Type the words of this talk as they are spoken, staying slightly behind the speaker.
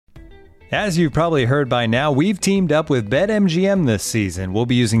As you've probably heard by now, we've teamed up with BetMGM this season. We'll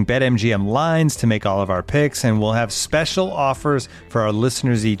be using BetMGM lines to make all of our picks, and we'll have special offers for our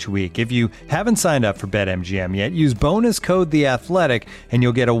listeners each week. If you haven't signed up for BetMGM yet, use bonus code The Athletic, and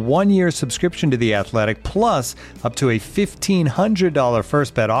you'll get a 1-year subscription to The Athletic, plus up to a $1,500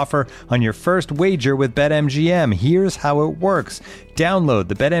 first bet offer on your first wager with BetMGM. Here's how it works. Download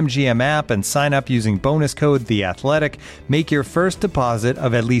the BetMGM app and sign up using bonus code The Athletic. Make your first deposit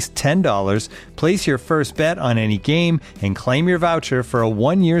of at least $10. Place your first bet on any game and claim your voucher for a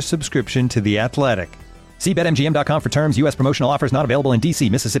 1-year subscription to The Athletic. See BetMGM.com for terms. U.S. promotional offers not available in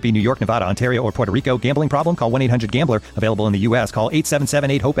D.C., Mississippi, New York, Nevada, Ontario, or Puerto Rico. Gambling problem? Call 1-800-GAMBLER. Available in the U.S. Call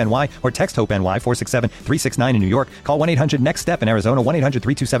 877-8-HOPE-NY or text HOPE-NY 467-369 in New York. Call 1-800-NEXT-STEP in Arizona.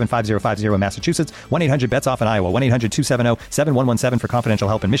 1-800-327-5050 in Massachusetts. 1-800-BETS-OFF in Iowa. 1-800-270-7117 for confidential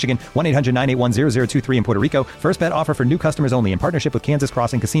help in Michigan. 1-800-981-0023 in Puerto Rico. First bet offer for new customers only in partnership with Kansas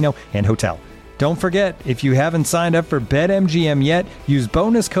Crossing Casino and Hotel. Don't forget, if you haven't signed up for BetMGM yet, use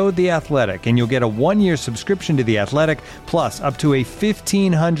bonus code The Athletic, and you'll get a 1-year subscription to The Athletic, plus up to a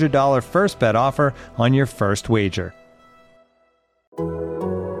 $1,500 first bet offer on your first wager.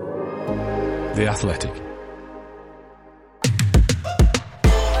 The Athletic.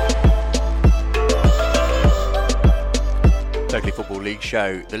 Totally Football League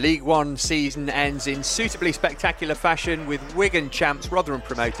show. The League One season ends in suitably spectacular fashion, with Wigan champs, Rotherham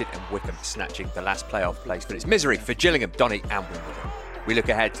promoted, and Wycombe snatching the last playoff place. But it's misery for Gillingham, Donny and Wimbledon. We look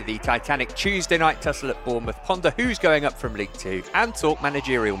ahead to the titanic Tuesday night tussle at Bournemouth, ponder who's going up from League Two, and talk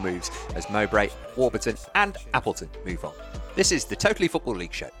managerial moves as Mowbray, Warburton and Appleton move on. This is the Totally Football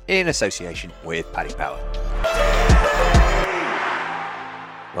League show in association with Paddy Power.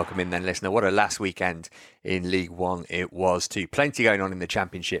 Welcome in then, listener. What a last weekend in League One it was too. Plenty going on in the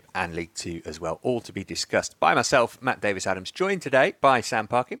Championship and League Two as well, all to be discussed by myself, Matt Davis-Adams, joined today by Sam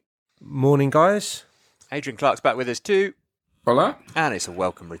Parkin. Morning, guys. Adrian Clark's back with us too. Hola. And it's a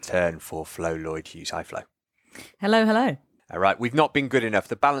welcome return for Flo Lloyd-Hughes. Hi, Flo. Hello, hello. All right, we've not been good enough.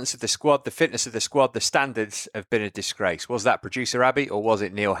 The balance of the squad, the fitness of the squad, the standards have been a disgrace. Was that producer Abby or was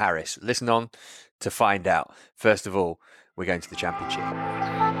it Neil Harris? Listen on to find out. First of all, we're going to the Championship.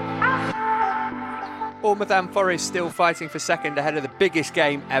 Bournemouth and Forest still fighting for second ahead of the biggest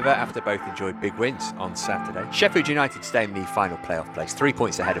game ever after both enjoyed big wins on Saturday. Sheffield United stay in the final playoff place, 3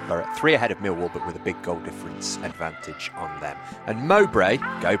 points ahead of Borough, 3 ahead of Millwall, but with a big goal difference advantage on them. And Mowbray,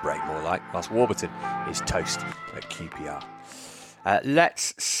 go Bray more like, whilst Warburton is toast at QPR.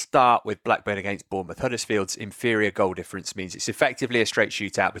 Let's start with Blackburn against Bournemouth. Huddersfield's inferior goal difference means it's effectively a straight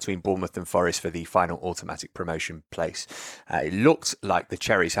shootout between Bournemouth and Forest for the final automatic promotion place. It looked like the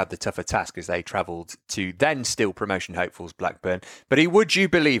Cherries had the tougher task as they travelled to then still promotion hopefuls Blackburn. But would you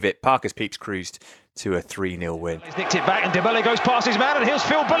believe it, Parker's Peeps cruised to a 3-0 win. He's nicked it back and Dembele goes past his man and here's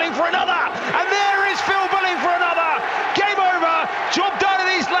Phil Billing for another. And there is Phil Billing for another. Game over. Job done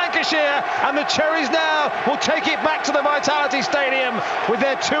in East Lancashire. And the Cherries now will take it back to the Vitality Stadium with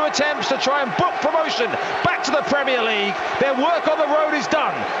their 2 attempts to try and book promotion back to the Premier League. Their work on the road is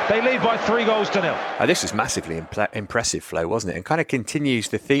done. They lead by 3-0. This was massively impressive, Flo, wasn't it? And kind of continues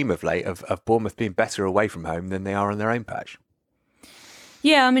the theme of late of Bournemouth being better away from home than they are on their own patch.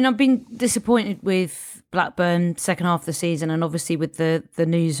 Yeah, I mean, I've been disappointed with Blackburn second half of the season, and obviously with the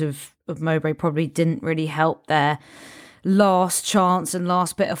news of Mowbray probably didn't really help their last chance and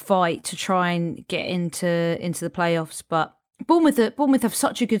last bit of fight to try and get into the playoffs. But Bournemouth have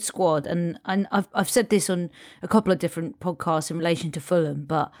such a good squad, and I've said this on a couple of different podcasts in relation to Fulham,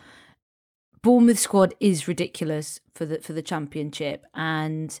 but Bournemouth squad is ridiculous for the Championship,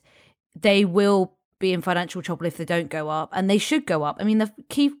 and they will be in financial trouble if they don't go up, and they should go up. I mean,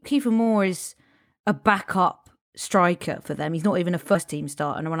 Kiefer Moore is a backup striker for them. He's not even a first team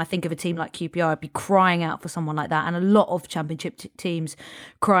starter. And when I think of a team like QPR, I'd be crying out for someone like that, and a lot of Championship teams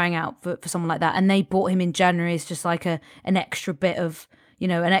crying out for someone like that. And they bought him in January as just like an extra bit of, an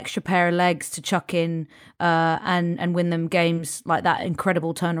extra pair of legs to chuck in and win them games like that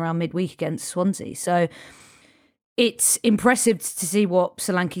incredible turnaround midweek against Swansea. So it's impressive to see what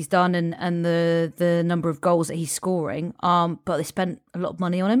Solanke's done and the number of goals that he's scoring. But they spent a lot of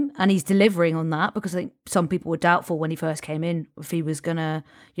money on him, and he's delivering on that, because I think some people were doubtful when he first came in if he was gonna,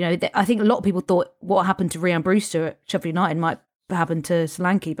 I think a lot of people thought what happened to Ryan Brewster at Sheffield United might happen to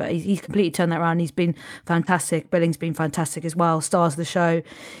Solanke, but he's completely turned that around. He's been fantastic. Billing's been fantastic as well. Stars of the show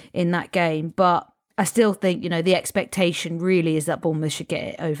in that game, but I still think, the expectation really is that Bournemouth should get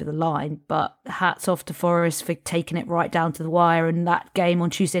it over the line. But hats off to Forest for taking it right down to the wire. And that game on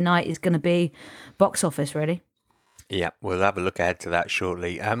Tuesday night is going to be box office, really. Yeah, we'll have a look ahead to that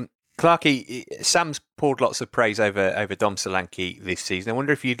shortly. Clarkey, Sam's poured lots of praise over Dom Solanke this season. I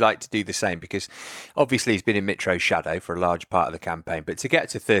wonder if you'd like to do the same, because obviously he's been in Mitro's shadow for a large part of the campaign, but to get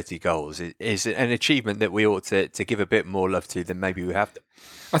to 30 goals is an achievement that we ought to give a bit more love to than maybe we have.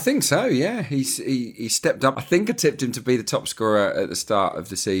 I think so, yeah. He stepped up. I think I tipped him to be the top scorer at the start of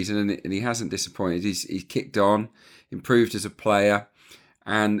the season, and he hasn't disappointed. He's kicked on, improved as a player,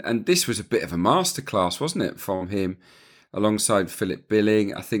 and this was a bit of a masterclass, wasn't it, from him alongside Philip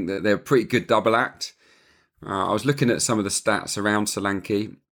Billing. I think that they're a pretty good double act. I was looking at some of the stats around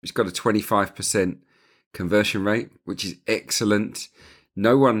Solanke. He's got a 25% conversion rate, which is excellent.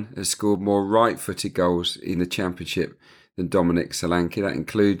 No one has scored more right-footed goals in the Championship than Dominic Solanke. That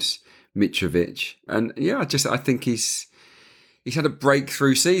includes Mitrovic. And yeah, I think he's had a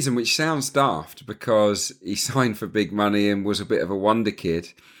breakthrough season, which sounds daft because he signed for big money and was a bit of a wonder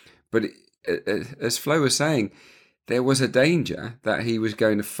kid. But as Flo was saying, there was a danger that he was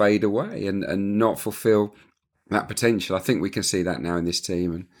going to fade away and not fulfill that potential. I think we can see that now in this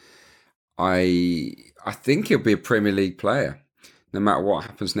team. And I think he'll be a Premier League player, no matter what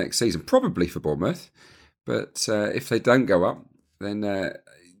happens next season, probably for Bournemouth. But if they don't go up, then there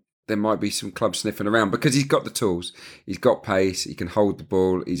might be some clubs sniffing around, because he's got the tools. He's got pace. He can hold the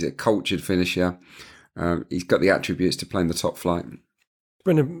ball. He's a cultured finisher. He's got the attributes to play in the top flight. It's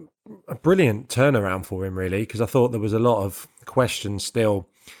been a brilliant turnaround for him, really, because I thought there was a lot of questions still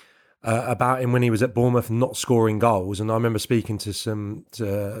about him when he was at Bournemouth not scoring goals. And I remember speaking to some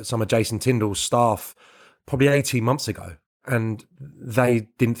of Jason Tyndall's staff probably 18 months ago, and they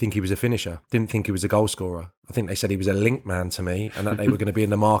didn't think he was a finisher, didn't think he was a goal scorer. I think they said he was a link man to me, and that they were going to be in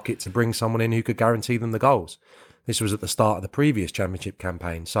the market to bring someone in who could guarantee them the goals. This was at the start of the previous Championship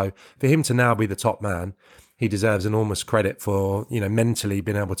campaign. So for him to now be the top man, he deserves enormous credit for, mentally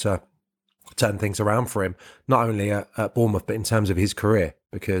being able to turn things around for him, not only at Bournemouth, but in terms of his career,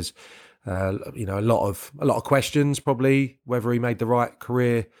 because, a lot of questions probably whether he made the right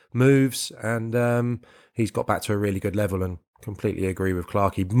career moves, and he's got back to a really good level, and completely agree with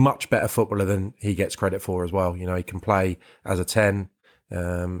Clarkey. Much better footballer than he gets credit for as well. He can play as a 10.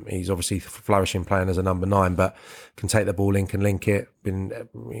 He's obviously flourishing playing as a number 9, but can take the ball in, can link it. Been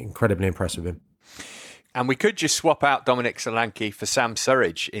incredibly impressed with him. And we could just swap out Dominic Solanke for Sam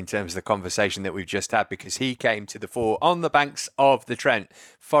Surridge in terms of the conversation that we've just had, because he came to the fore on the banks of the Trent.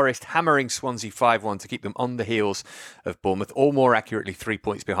 Forest hammering Swansea 5-1 to keep them on the heels of Bournemouth, or more accurately 3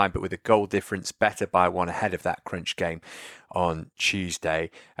 points behind, but with a goal difference better by 1 ahead of that crunch game on Tuesday.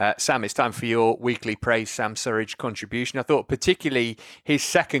 Sam, it's time for your weekly Praise Sam Surridge contribution. I thought particularly his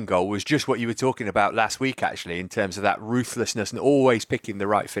second goal was just what you were talking about last week, actually, in terms of that ruthlessness and always picking the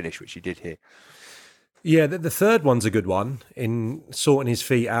right finish, which he did here. Yeah, the third one's a good one, in sorting his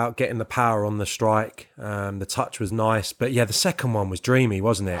feet out, getting the power on the strike. The touch was nice. But yeah, the second one was dreamy,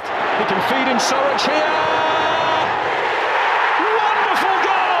 wasn't it? He can feed in Surridge here. Wonderful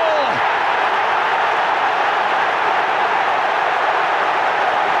goal!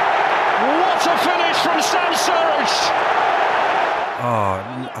 What a finish from Sam Surridge! Oh,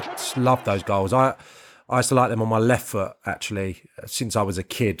 I just love those goals. I used to like them on my left foot, actually, since I was a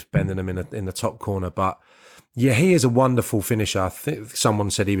kid, bending them in the top corner. But yeah, he is a wonderful finisher. I think someone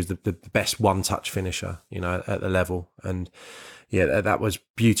said he was the best one-touch finisher, at the level. And yeah, that was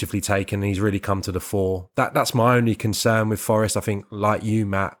beautifully taken. He's really come to the fore. That's my only concern with Forest. I think, like you,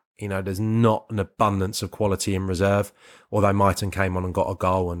 Matt, there's not an abundance of quality in reserve. Although Mighton came on and got a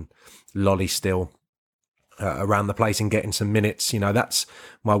goal, and Lolly still around the place and getting some minutes. That's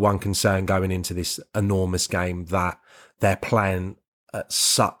my one concern going into this enormous game, that they're playing at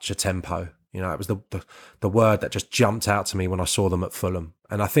such a tempo. It was the word that just jumped out to me when I saw them at Fulham.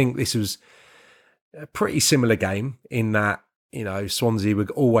 And I think this was a pretty similar game in that, Swansea were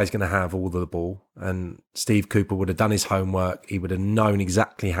always going to have all of the ball, and Steve Cooper would have done his homework. He would have known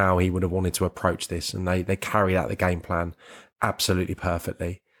exactly how he would have wanted to approach this, and they carried out the game plan absolutely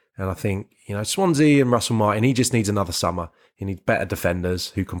perfectly. And I think, Swansea and Russell Martin, he just needs another summer. He needs better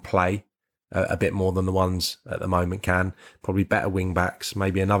defenders who can play a bit more than the ones at the moment can. Probably better wing-backs,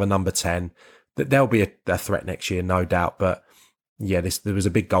 maybe another number 10. There'll be a threat next year, no doubt. But yeah, there was a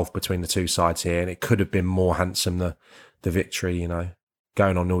big gulf between the two sides here, and it could have been more handsome, the victory,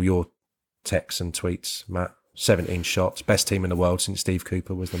 going on all your texts and tweets, Matt. 17 shots, best team in the world since Steve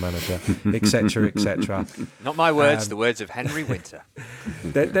Cooper was the manager, etc., etc. Not my words, the words of Henry Winter.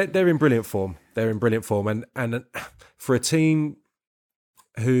 They're in brilliant form. And for a team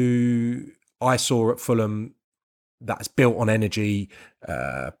who I saw at Fulham that's built on energy,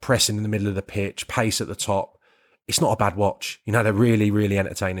 pressing in the middle of the pitch, pace at the top, it's not a bad watch. They're really, really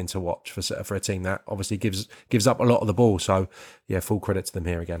entertaining to watch for a team that obviously gives up a lot of the ball. So yeah, full credit to them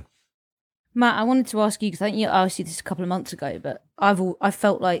here again. Matt, I wanted to ask you, because I think you asked you this a couple of months ago, but I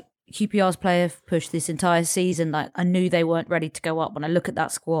felt like QPR's player push this entire season. Like, I knew they weren't ready to go up. When I look at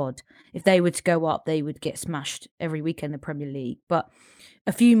that squad, if they were to go up, they would get smashed every week in the Premier League. But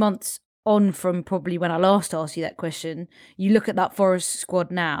a few months on from probably when I last asked you that question, you look at that Forest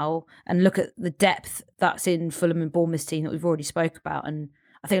squad now and look at the depth that's in Fulham and Bournemouth team that we've already spoke about. And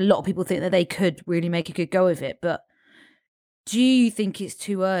I think a lot of people think that they could really make a good go of it. But do you think it's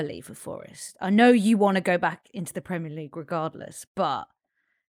too early for Forest? I know you want to go back into the Premier League regardless, but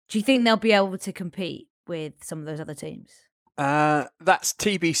do you think they'll be able to compete with some of those other teams? That's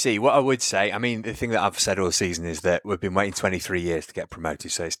TBC. What I would say, I mean, the thing that I've said all season is that we've been waiting 23 years to get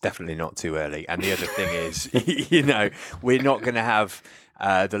promoted, so it's definitely not too early. And the other thing is, we're not going to have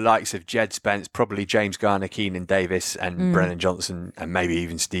the likes of Jed Spence, probably James Garner, Keenan Davis, and Brennan Johnson, and maybe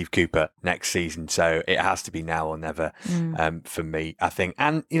even Steve Cooper next season. So it has to be now or never for me, I think.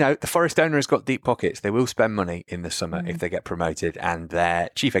 And, the Forest owner has got deep pockets. They will spend money in the summer if they get promoted. And their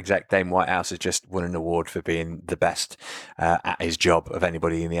chief exec, Dame Whitehouse, has just won an award for being the best at his job of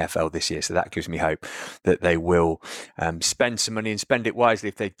anybody in the FL this year. So that gives me hope that they will spend some money and spend it wisely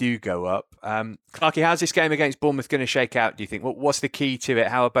if they do go up. Clarky, how's this game against Bournemouth going to shake out, do you think? What's the key to it?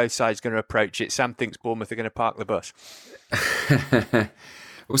 How are both sides going to approach it? Sam thinks Bournemouth are going to park the bus.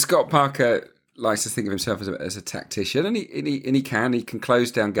 Well, Scott Parker likes to think of himself as a tactician, and he can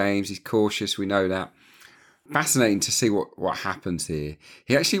close down games. He's cautious, we know that. Fascinating to see what happens here.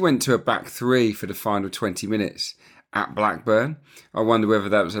 He actually went to a back three for the final 20 minutes at Blackburn. I wonder whether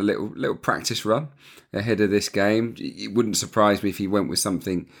that was a little practice run ahead of this game. It wouldn't surprise me if he went with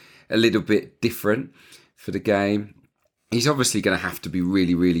something a little bit different for the game. He's obviously going to have to be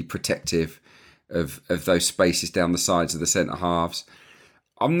really, really protective of those spaces down the sides of the centre halves.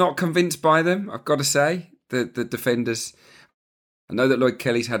 I'm not convinced by them, I've got to say. The defenders, I know that Lloyd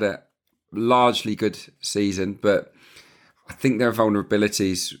Kelly's had a largely good season, but I think there are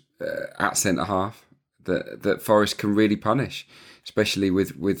vulnerabilities at centre half that Forest can really punish, especially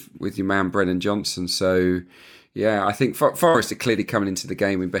with your man Brennan Johnson. So, yeah, I think Forest are clearly coming into the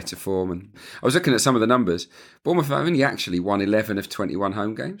game in better form. And I was looking at some of the numbers. Bournemouth have only actually won 11 of 21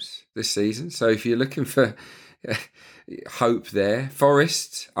 home games this season. So if you're looking for hope there,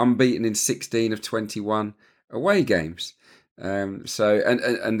 Forest unbeaten in 16 of 21 away games. And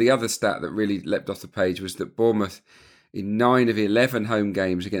the other stat that really leapt off the page was that Bournemouth, in 9 of 11 home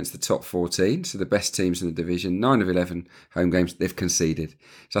games against the top 14, so the best teams in the division, 9 of 11 home games they've conceded.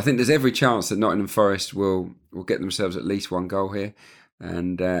 So I think there's every chance that Nottingham Forest will get themselves at least one goal here,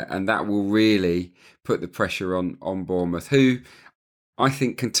 and that will really put the pressure on Bournemouth, who I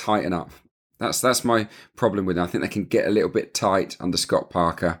think can tighten up. That's my problem with them. I think they can get a little bit tight under Scott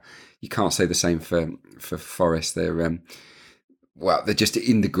Parker. You can't say the same for Forest. They're just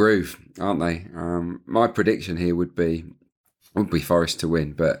in the groove, aren't they? My prediction here would be Forest to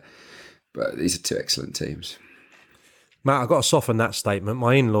win, but these are two excellent teams. Matt, I've got to soften that statement.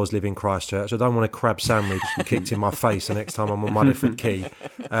 My in-laws live in Christchurch. I don't want a crab sandwich kicked in my face the next time I'm on Mudderford Quay.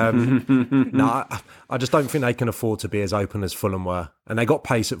 I just don't think they can afford to be as open as Fulham were. And they got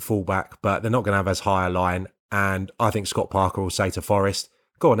pace at fullback, but they're not going to have as high a line. And I think Scott Parker will say to Forest,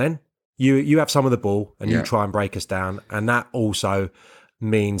 go on then. You have some of the ball and you try and break us down. And that also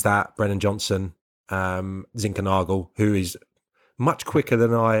means that Brennan Johnson, Zinkernagel, who is much quicker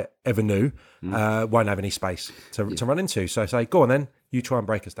than I ever knew, won't have any space to run into. So say, go on then, you try and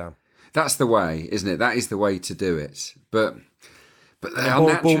break us down. That's the way, isn't it? That is the way to do it. But they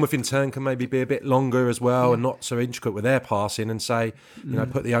are Bournemouth in turn can maybe be a bit longer as well and not so intricate with their passing and say,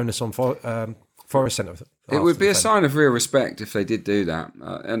 put the onus on Forest Centre. It would be a sign of real respect if they did do that,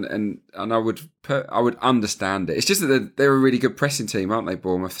 and I would understand it. It's just that they're a really good pressing team, aren't they?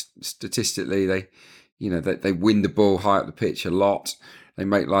 Bournemouth, statistically, they win the ball high up the pitch a lot. They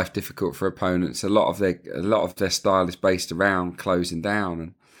make life difficult for opponents. A lot of their style is based around closing down,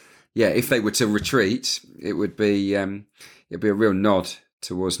 and if they were to retreat, it would be it'd be a real nod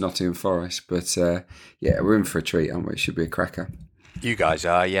towards Nottingham Forest. But we're in for a treat, aren't we? It should be a cracker. You guys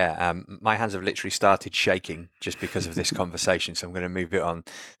are, yeah. My hands have literally started shaking just because of this conversation, so I'm going to move it on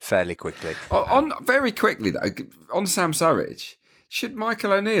fairly quickly. Very quickly, though, on Sam Surridge, should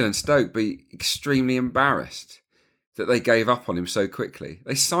Michael O'Neill and Stoke be extremely embarrassed that they gave up on him so quickly?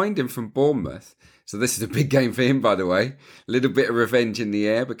 They signed him from Bournemouth, so this is a big game for him, by the way. A little bit of revenge in the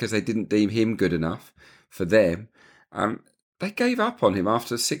air because they didn't deem him good enough for them. They gave up on him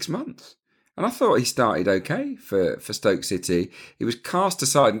after 6 months. And I thought he started okay for Stoke City. He was cast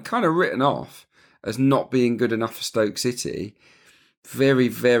aside and kind of written off as not being good enough for Stoke City very,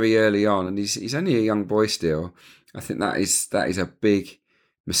 very early on. And he's only a young boy still. I think that is a big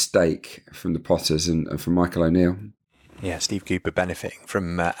mistake from the Potters and from Michael O'Neill. Yeah, Steve Cooper benefiting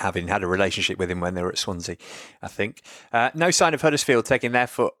from having had a relationship with him when they were at Swansea, I think. No sign of Huddersfield taking their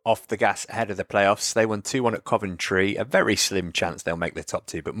foot off the gas ahead of the playoffs. They won 2-1 at Coventry. A very slim chance they'll make the top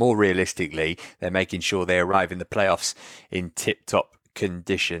two, but more realistically, they're making sure they arrive in the playoffs in tip-top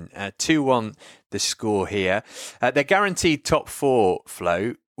condition. 2-1 the score here. They're guaranteed top four,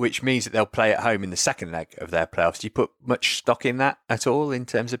 Flo, which means that they'll play at home in the second leg of their playoffs. Do you put much stock in that at all in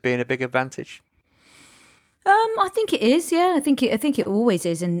terms of being a big advantage? I think it is. Yeah, I think it always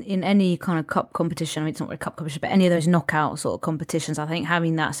is in any kind of cup competition. I mean, it's not really a cup competition, but any of those knockout sort of competitions. I think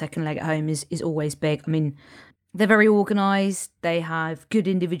having that second leg at home is always big. I mean, they're very organised. They have good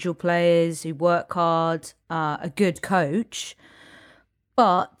individual players who work hard. A good coach,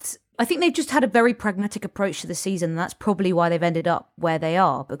 but I think they've just had a very pragmatic approach to the season, and that's probably why they've ended up where they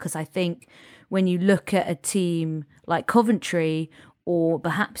are. Because I think when you look at a team like Coventry, or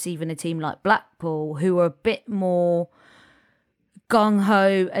perhaps even a team like Blackpool, who are a bit more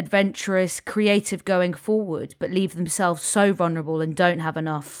gung-ho, adventurous, creative going forward, but leave themselves so vulnerable and don't have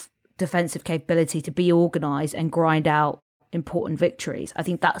enough defensive capability to be organised and grind out important victories. I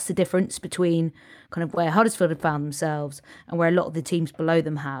think that's the difference between kind of where Huddersfield have found themselves and where a lot of the teams below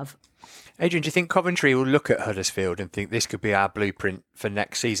them have. Adrian, do you think Coventry will look at Huddersfield and think this could be our blueprint for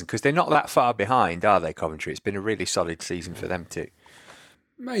next season? Because they're not that far behind, are they, Coventry? It's been a really solid season for them too.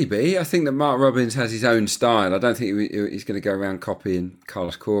 Maybe. I think that Mark Robins has his own style. I don't think he's going to go around copying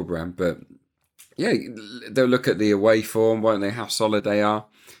Carlos Corberán, but yeah, they'll look at the away form, won't they, how solid they are.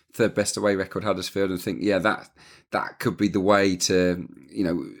 Third best away record, Huddersfield, and think, yeah, that could be the way to,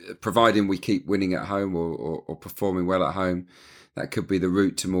 providing we keep winning at home or performing well at home, that could be the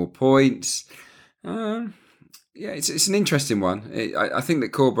route to more points. Yeah, it's an interesting one. I think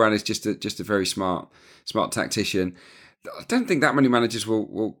that Corberán is just a very smart tactician. I don't think that many managers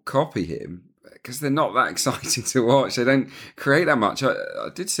will copy him because they're not that exciting to watch. They don't create that much. I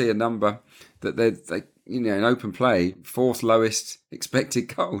did see a number that they in open play, fourth lowest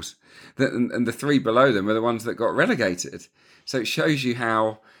expected goals, and the three below them are the ones that got relegated. So it shows you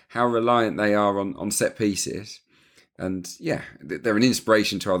how reliant they are on set pieces. And yeah, they're an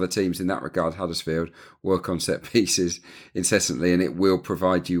inspiration to other teams in that regard. Huddersfield work on set pieces incessantly, and it will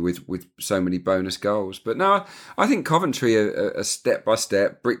provide you with so many bonus goals. But no, I think Coventry are step by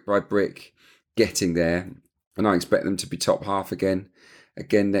step, brick by brick, getting there, and I expect them to be top half again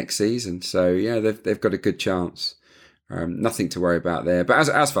next season. So yeah, they've got a good chance. Nothing to worry about there. But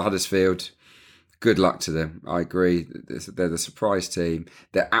as for Huddersfield, good luck to them. I agree. They're the surprise team.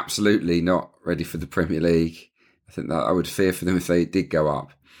 They're absolutely not ready for the Premier League. I think that I would fear for them if they did go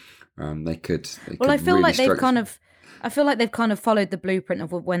up. They could. I feel like they've kind of followed the blueprint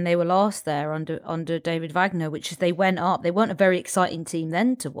of when they were last there under David Wagner, which is they went up. They weren't a very exciting team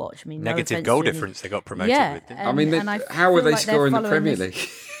then to watch. I mean, negative goal difference they got promoted with. Didn't they? How were they scoring the Premier League?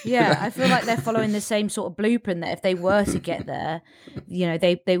 Yeah, I feel like they're following the same sort of blueprint that if they were to get there,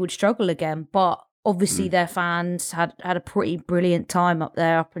 they would struggle again. But obviously, their fans had a pretty brilliant time up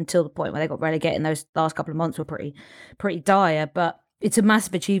there up until the point where they got relegated. And those last couple of months were pretty dire. But it's a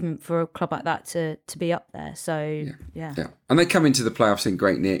massive achievement for a club like that to be up there. So, yeah. And they come into the playoffs in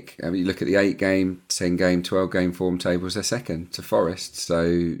great nick. I mean, you look at the 8-game, 10-game, 12-game form tables, they're second to Forest.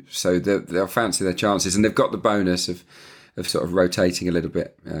 So they'll fancy their chances. And they've got the bonus of sort of rotating a little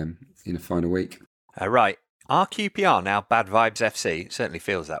bit in a final week. Right. Are QPR now Bad Vibes FC? It certainly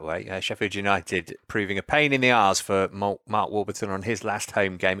feels that way. Sheffield United proving a pain in the arse for Mark Warburton on his last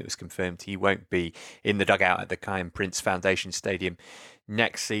home game. It was confirmed he won't be in the dugout at the Kyan Prince Foundation Stadium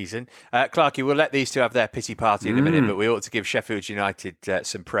next season. Clarky, we'll let these two have their pity party in a minute, but we ought to give Sheffield United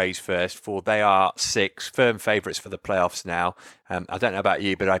some praise first, for they are 6 firm favourites for the playoffs now. I don't know about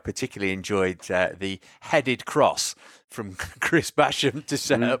you, but I particularly enjoyed the headed cross from Chris Basham to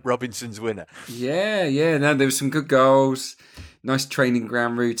set up Robinson's winner. Yeah. No, there were some good goals. Nice training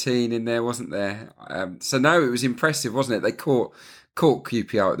ground routine in there, wasn't there? It was impressive, wasn't it? They caught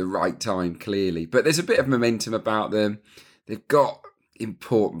QPR at the right time, clearly. But there's a bit of momentum about them. They've got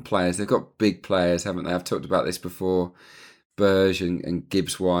important players. They've got big players, haven't they? I've talked about this before. Burge and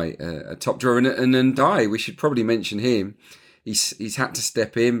Gibbs White, a top drawer, and Ndiaye. We should probably mention him. He's had to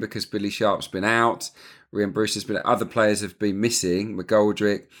step in because Billy Sharp's been out. Ryan Bruce has been. Other players have been missing.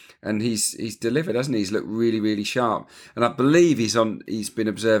 McGoldrick, and he's delivered, hasn't he? He's looked really, really sharp. And I believe he's been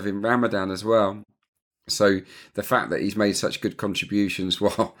observing Ramadan as well. So the fact that he's made such good contributions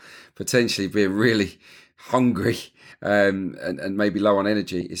while potentially being really hungry and maybe low on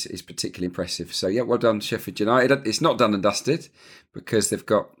energy is particularly impressive. So yeah, well done Sheffield United. It's not done and dusted because they've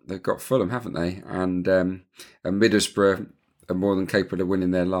got Fulham, haven't they? And Middlesbrough are more than capable of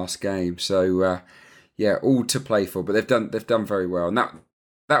winning their last game. So all to play for. But they've done very well, and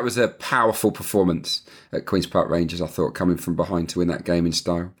that was a powerful performance at Queen's Park Rangers, I thought, coming from behind to win that game in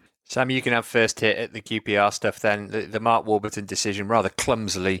style. Sam, you can have first hit at the QPR stuff then. The Mark Warburton decision rather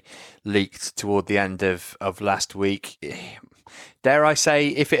clumsily leaked toward the end of last week. Dare I say,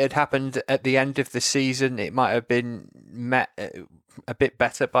 if it had happened at the end of the season, it might have been met a bit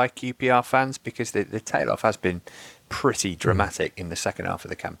better by QPR fans, because the tail-off has been pretty dramatic in the second half of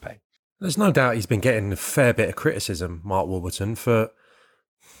the campaign. There's no doubt he's been getting a fair bit of criticism, Mark Warburton, for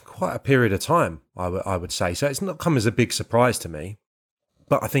quite a period of time, I would say. So it's not come as a big surprise to me.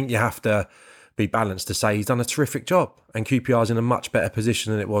 But I think you have to be balanced to say he's done a terrific job, and QPR's in a much better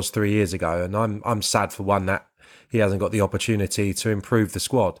position than it was 3 years ago. And I'm sad for one that he hasn't got the opportunity to improve the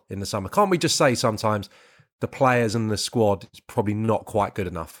squad in the summer. Can't we just say sometimes the players and the squad is probably not quite good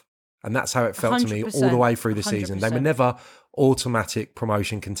enough? And that's how it felt to me all the way through the season. 100%. They were never automatic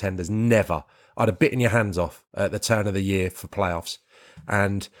promotion contenders, never. I'd have bitten your hands off at the turn of the year for playoffs.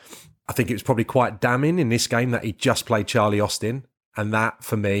 And I think it was probably quite damning in this game that he just played Charlie Austin. And that,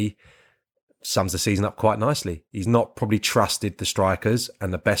 for me, sums the season up quite nicely. He's not probably trusted the strikers,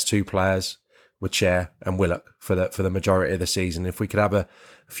 and the best two players were Chair and Willock for the majority of the season. If we could have a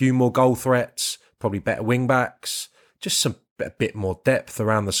few more goal threats, probably better wing backs, just a bit more depth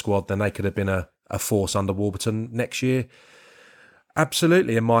around the squad, then they could have been a force under Warburton next year.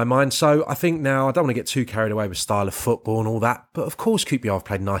 Absolutely, in my mind. So I think now, I don't want to get too carried away with style of football and all that, but of course QPR have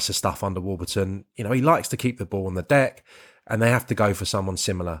played nicer stuff under Warburton. You know, he likes to keep the ball on the deck, and they have to go for someone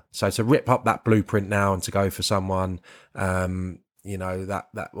similar. So to rip up that blueprint now and to go for someone,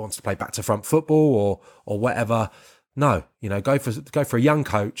 that wants to play back to front football or whatever, no, go for a young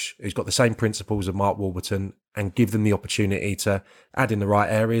coach who's got the same principles of Mark Warburton and give them the opportunity to add in the right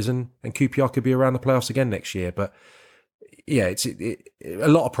areas, and QPR could be around the playoffs again next year. But yeah, it's a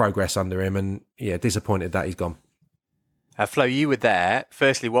lot of progress under him, and disappointed that he's gone. Flo, you were there.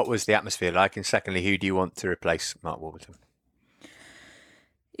 Firstly, what was the atmosphere like? And secondly, who do you want to replace Mark Warburton?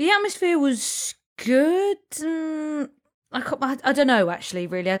 The atmosphere was good. I don't know, actually,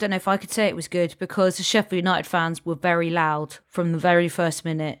 really. I don't know if I could say it was good, because the Sheffield United fans were very loud from the very first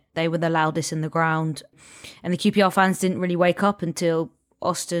minute. They were the loudest in the ground. And the QPR fans didn't really wake up until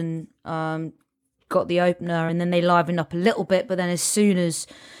Austin got the opener, and then they livened up a little bit. But then as soon as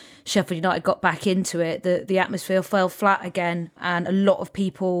Sheffield United got back into it, the atmosphere fell flat again, and a lot of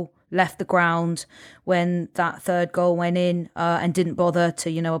people left the ground when that third goal went in, and didn't bother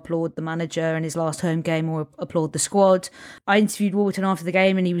to, applaud the manager in his last home game or applaud the squad. I interviewed Warburton after the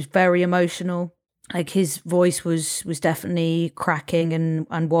game, and he was very emotional. Like, his voice was definitely cracking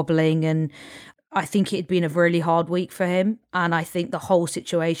and wobbling, and I think it had been a really hard week for him. And I think the whole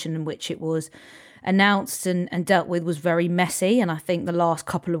situation in which it was announced and dealt with was very messy. And I think the last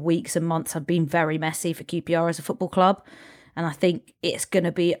couple of weeks and months have been very messy for QPR as a football club. And I think it's going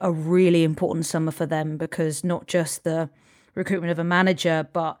to be a really important summer for them, because not just the recruitment of a manager,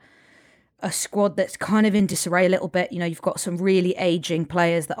 but a squad that's kind of in disarray a little bit. You've got some really aging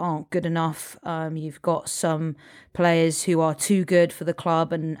players that aren't good enough. You've got some players who are too good for the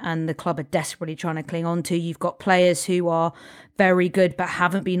club and the club are desperately trying to cling on to. You've got players who are very good but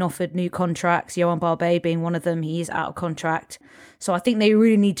haven't been offered new contracts. Yohan Barbet being one of them, he is out of contract. So I think they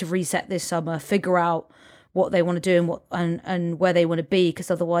really need to reset this summer, figure out what they want to do and where they want to be,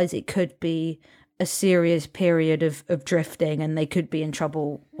 because otherwise it could be a serious period of drifting, and they could be in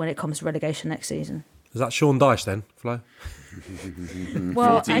trouble when it comes to relegation next season. Is that Sean Dyche then, Flo?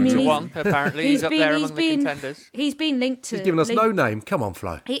 Well, 14-1, apparently. He's up there among the contenders. He's been linked to... He's given us no name. Come on,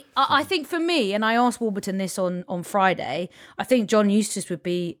 Flo. I think for me, and I asked Warburton this on Friday, I think John Eustace would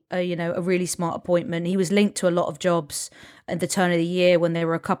be a really smart appointment. He was linked to a lot of jobs at the turn of the year when there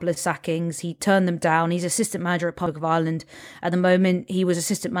were a couple of sackings. He turned them down. He's assistant manager at Republic of Ireland at the moment. He was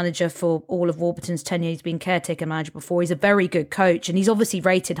assistant manager for all of Warburton's tenure. He's been caretaker manager before. He's a very good coach, and he's obviously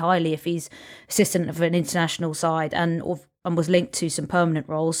rated highly if he's assistant of an international side and was linked to some permanent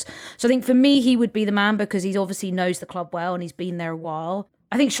roles. So I think for me, he would be the man, because he obviously knows the club well and he's been there a while.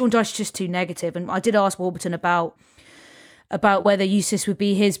 I think Sean Dyche is just too negative. And I did ask Warburton about whether Eustace would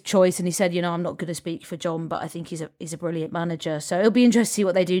be his choice, and he said, I'm not going to speak for John, but I think he's a brilliant manager. So it'll be interesting to see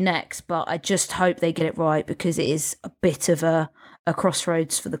what they do next, but I just hope they get it right, because it is a bit of a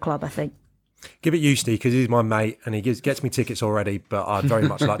crossroads for the club, I think. Give it Eustace, because he's my mate and he gets me tickets already, but I'd very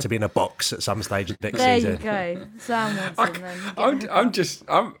much like to be in a box at some stage next season. There you go. Sam wants him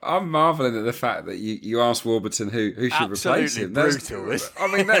then. I'm marvelling at the fact that you asked Warburton who should replace him. Brutal.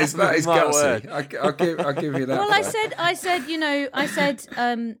 That is gutsy. I'll give you that. Well, I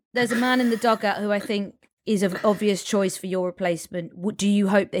said, there's a man in the dugout who I think is an obvious choice for your replacement, do you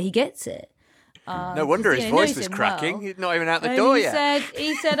hope that he gets it? No wonder his voice was cracking. Well. He's not even out the door yet.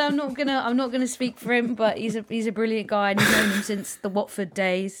 He said, I'm not gonna speak for him, but he's a brilliant guy, and he's known him since the Watford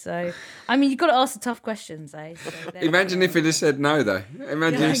days. So, I mean, you've got to ask the tough questions, eh? So Imagine if he'd have said no, though.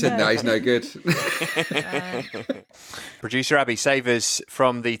 Imagine if he said no, he's no good. Producer Abby, save us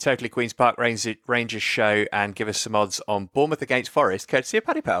from the Totally Queen's Park Rangers show and give us some odds on Bournemouth against Forest, courtesy of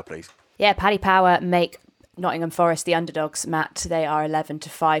Paddy Power, please. Yeah, Paddy Power make Nottingham Forest the underdogs, Matt. They are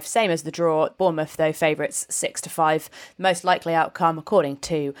 11-5, same as the draw. Bournemouth, though, favourites 6-5. The most likely outcome, according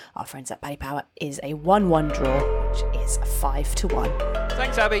to our friends at Paddy Power, is a 1-1 draw, which is 5-1.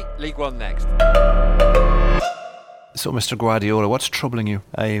 Thanks, Abby. League One next. So, Mr. Guardiola, what's troubling you?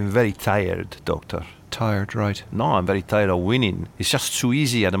 I am very tired, Doctor. Tired, right? No, I'm very tired of winning. It's just too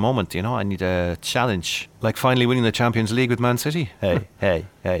easy at the moment, you know. I need a challenge. Like finally winning the Champions League with Man City. Hey,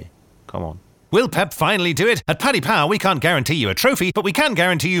 come on. Will Pep finally do it? At Paddy Power, we can't guarantee you a trophy, but we can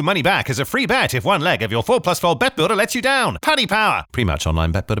guarantee you money back as a free bet if one leg of your 4+4 bet builder lets you down. Paddy Power! Pre-match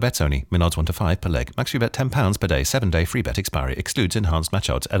online bet builder bets only. Min odds 1 to 5 per leg. Max free bet £10 per day. 7-day free bet expiry. Excludes enhanced match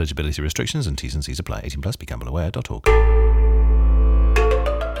odds. Eligibility restrictions and T's and C's apply. 18+. BeGambleAware.org.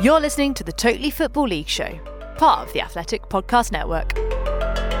 You're listening to the Totally Football League show, part of the Athletic Podcast Network.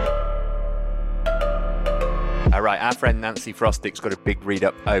 All right, our friend Nancy Frostick's got a big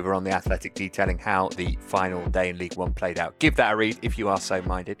read-up over on The Athletic detailing how the final day in League One played out. Give that a read if you are so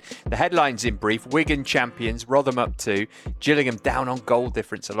minded. The headlines in brief: Wigan champions, Rotherham up 2, Gillingham down on goal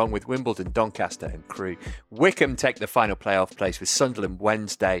difference along with Wimbledon, Doncaster and Crewe. Wycombe take the final playoff place with Sunderland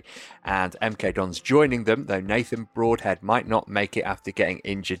Wednesday and MK Dons joining them, though Nathan Broadhead might not make it after getting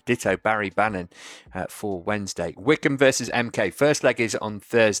injured. Ditto Barry Bannon for Wednesday. Wycombe versus MK. First leg is on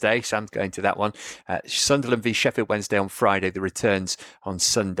Thursday. Sam's going to that one. Sunderland v Sheffield Wednesday on Friday. The returns on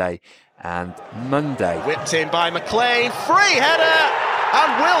Sunday and Monday. Whipped in by McLean, free header,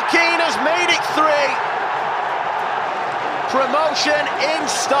 and Will Keane has made it 3. Promotion in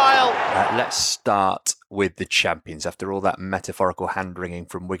style. Let's start with the champions. After all that metaphorical hand-wringing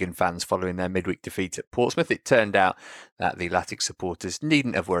from Wigan fans following their midweek defeat at Portsmouth, it turned out that the Latics supporters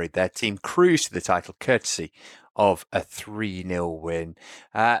needn't have worried. Their team cruised to the title courtesy of a 3-0 win.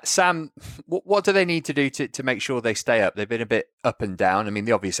 Sam, what do they need to do to make sure they stay up? They've been a bit up and down. I mean,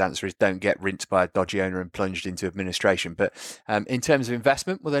 the obvious answer is don't get rinsed by a dodgy owner and plunged into administration. But in terms of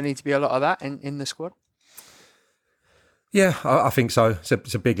investment, will there need to be a lot of that in the squad? Yeah, I think so. It's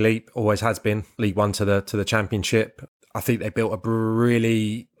a big leap. Always has been. League One to the Championship. I think they built a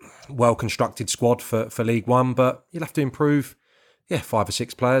really well constructed squad for League One, but you'll have to improve. Yeah, 5 or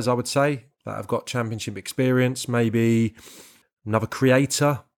 6 players, I would say, that have got Championship experience. Maybe another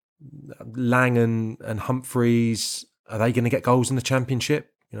creator. Lang and Humphreys, are they going to get goals in the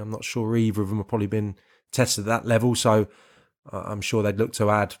Championship? You know, I'm not sure either of them have probably been tested at that level. So I'm sure they'd look to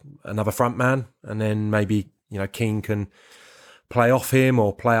add another front man, and then maybe, you know, Keane can play off him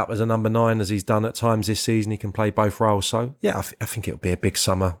or play up as a number 9 as he's done at times this season. He can play both roles. So yeah, I think it'll be a big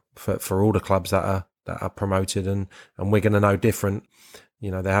summer for all the clubs that are promoted, and Wigan are no different. You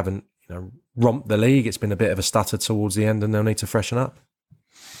know, they haven't, you know, romped the league. It's been a bit of a stutter towards the end, and they'll need to freshen up.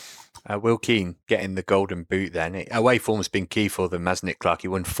 Will Keane getting the golden boot then. Away form's been key for them, hasn't it, Clark? He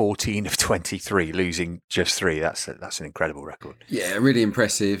won 14 of 23, losing just 3. That's an incredible record. Yeah, really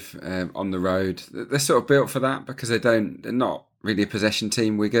impressive on the road. They're sort of built for that because they're not really a possession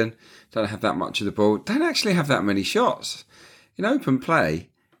team, Wigan. Don't have that much of the ball. Don't actually have that many shots. In open play,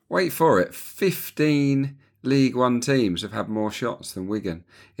 wait for it, 15 League One teams have had more shots than Wigan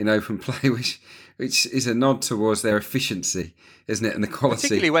in open play, which is a nod towards their efficiency, isn't it, and the quality.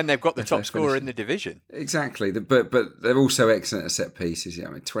 Particularly when they've got the top scorer in the division. Exactly, but they're also excellent at set pieces. Yeah,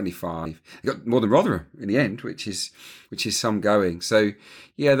 I mean, 25. They got more than Rotherham in the end, which is some going. So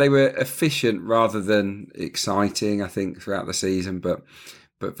yeah, they were efficient rather than exciting, I think, throughout the season, but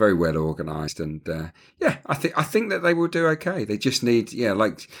very well organised. And I think that they will do okay. They just need a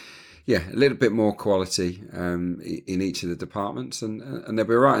little bit more quality in each of the departments, and they'll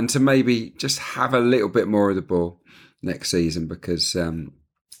be right. And to maybe just have a little bit more of the ball next season, because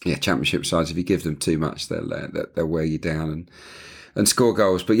Championship sides, if you give them too much, they'll wear you down and score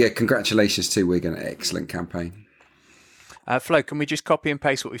goals. But yeah, congratulations to Wigan, excellent campaign. Flo, can we just copy and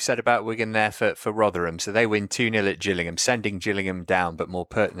paste what we've said about Wigan there for Rotherham? So they win 2-0 at Gillingham, sending Gillingham down, but more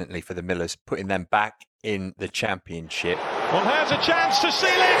pertinently for the Millers, putting them back in the Championship. Well, here's a chance to seal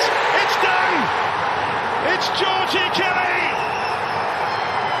it. It's done. It's Georgie Kelly.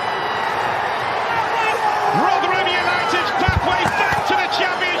 Rotherham United's pathway back to the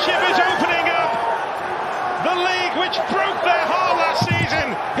Championship is opening up. The league which broke their heart last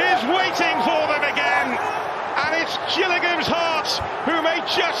season is waiting for them again.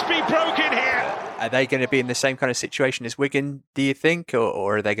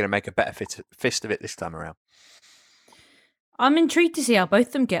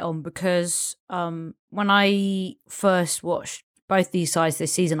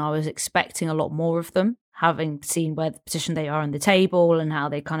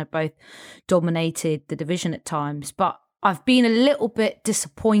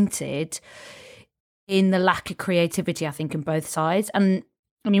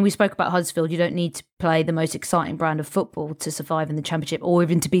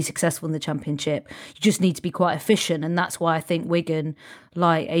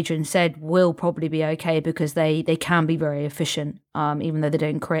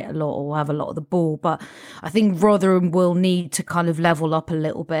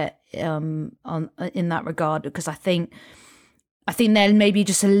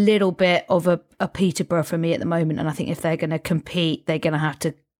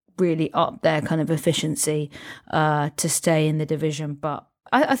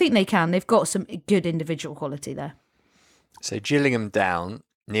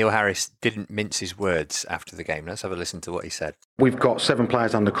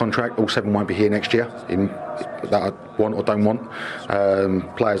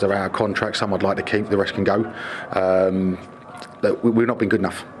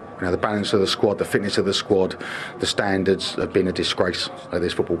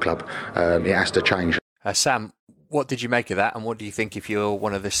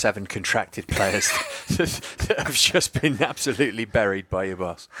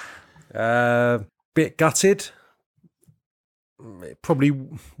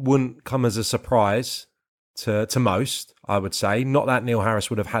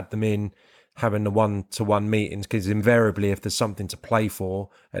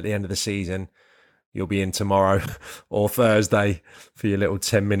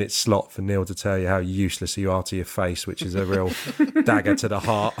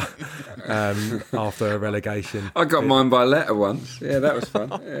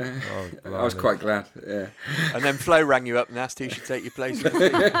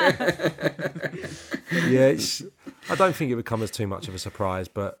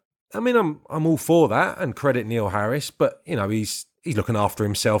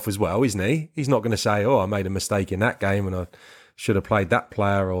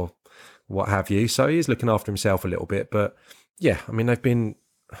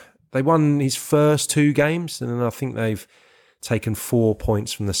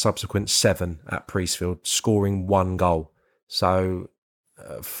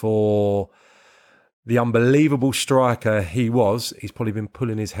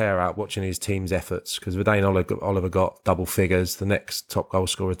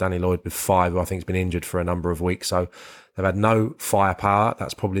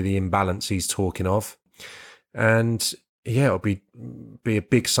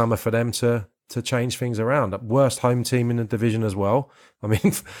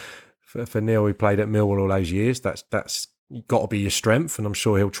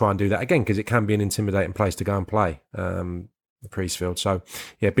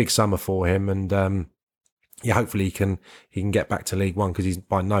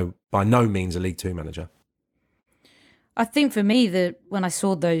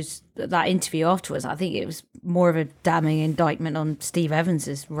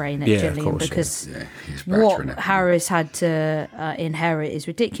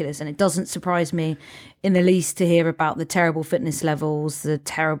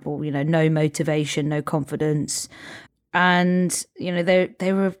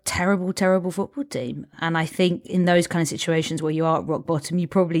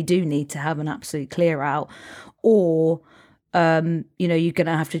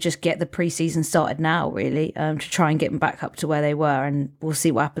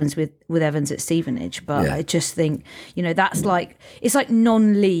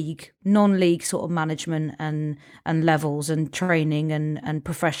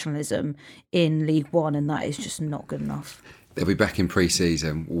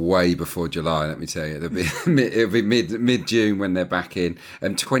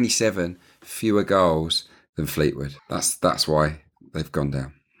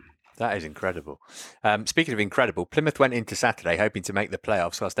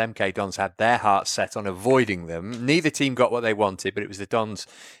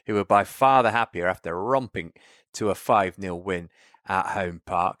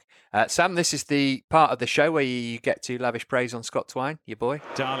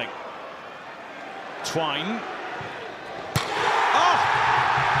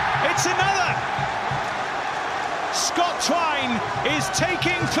 Scott Twine is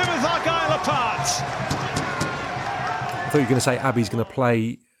taking Plymouth Argyle apart. I thought you were going to say Abby's going to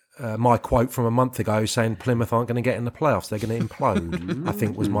play my quote from a month ago saying Plymouth aren't going to get in the playoffs, they're going to implode, I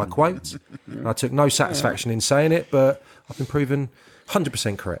think was my quote. And I took no satisfaction in saying it, but I've been proven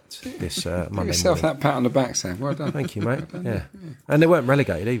 100% correct this Monday morning. Give yourself that pat on the back, Sam. Well done. Thank you, mate. Yeah. And they weren't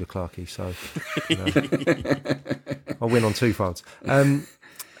relegated either, Clarkey, so I'll win on two fronts.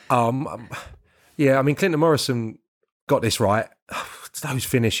 Yeah, I mean, Clinton Morrison got this right. Those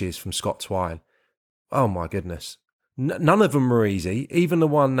finishes from Scott Twine. Oh, my goodness. None of them were easy. Even the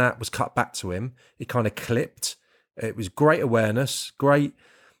one that was cut back to him, it kind of clipped. It was great awareness, great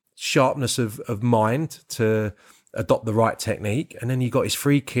sharpness of mind to adopt the right technique. And then you got his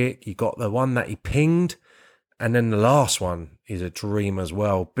free kick, you got the one that he pinged, and then the last one is a dream as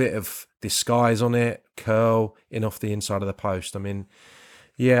well. Bit of disguise on it, curl in off the inside of the post. I mean,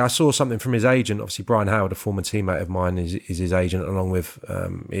 yeah, I saw something from his agent. Obviously, Brian Howard, a former teammate of mine, is his agent, along with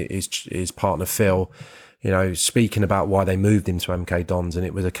his partner Phil. You know, speaking about why they moved him to MK Dons, and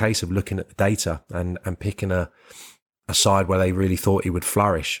it was a case of looking at the data and picking a side where they really thought he would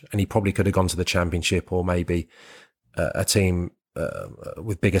flourish, and he probably could have gone to the Championship or maybe a team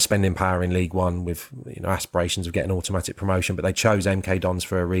with bigger spending power in League One, with aspirations of getting automatic promotion. But they chose MK Dons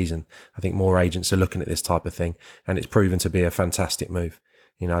for a reason. I think more agents are looking at this type of thing, and it's proven to be a fantastic move.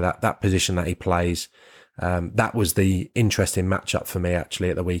 You know, that position that he plays. That was the interesting matchup for me, actually,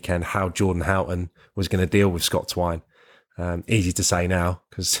 at the weekend, how Jordan Houghton was going to deal with Scott Twine. Easy to say now,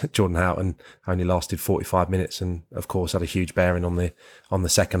 because Jordan Houghton only lasted 45 minutes and, of course, had a huge bearing on the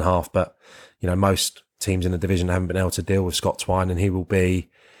second half. But, most teams in the division haven't been able to deal with Scott Twine, and he will be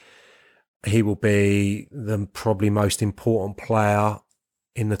the probably most important player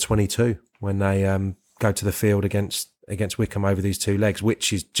in the 22 when they go to the field against Wycombe over these two legs,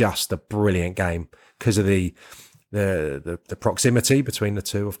 which is just a brilliant game because of the proximity between the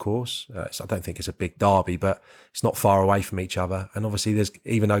two, of course. I don't think it's a big derby, but it's not far away from each other. And obviously,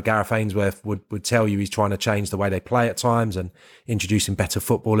 even though Gareth Ainsworth would tell you he's trying to change the way they play at times and introducing better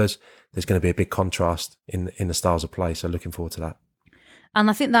footballers, there's going to be a big contrast in the styles of play. So looking forward to that. And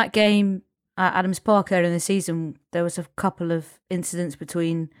I think that game at Adams Park earlier in the season, there was a couple of incidents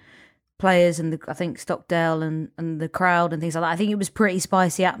between players and I think Stockdale and the crowd and things like that. I think it was pretty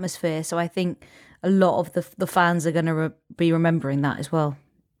spicy atmosphere. So I think a lot of the fans are going to be remembering that as well.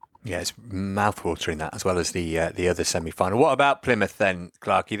 Yeah, it's mouth-watering, that, as well as the other semi-final. What about Plymouth then,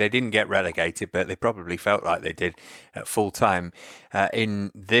 Clarkey? They didn't get relegated, but they probably felt like they did at full time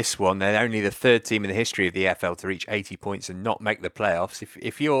in this one. They're only the third team in the history of the EFL to reach 80 points and not make the playoffs.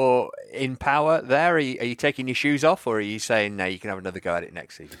 If you're in power there, are you taking your shoes off, or are you saying, no, you can have another go at it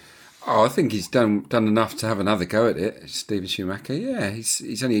next season? Oh, I think he's done enough to have another go at it, Stephen Schumacher. Yeah,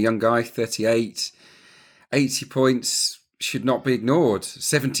 he's only a young guy, 38, 80 points. Should not be ignored.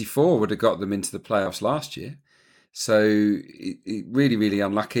 74 would have got them into the playoffs last year. So really, really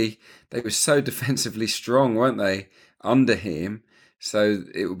unlucky. They were so defensively strong, weren't they, under him? So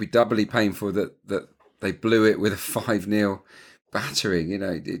it would be doubly painful that they blew it with a 5-0 battering.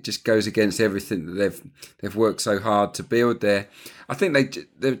 It just goes against everything that they've worked so hard to build there. I think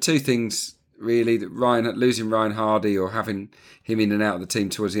there were two things really, that losing Ryan Hardy or having him in and out of the team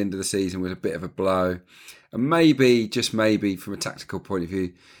towards the end of the season was a bit of a blow. And maybe, just maybe, from a tactical point of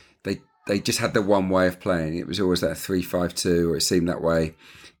view, they just had the one way of playing. It was always that 3-5-2, or it seemed that way,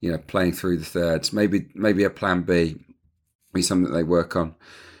 playing through the thirds. Maybe a plan B be something that they work on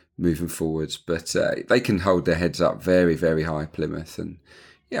moving forwards. But they can hold their heads up very, very high, Plymouth. And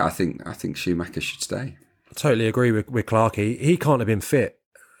yeah, I think Schumacher should stay. I totally agree with Clarkey. He can't have been fit,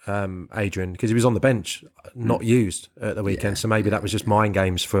 Adrian, because he was on the bench, not used at the weekend. Yeah. So maybe that was just mind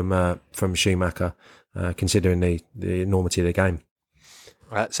games from Schumacher. Considering the enormity of the game.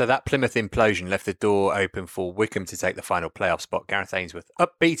 So that Plymouth implosion left the door open for Wycombe to take the final playoff spot. Gareth Ainsworth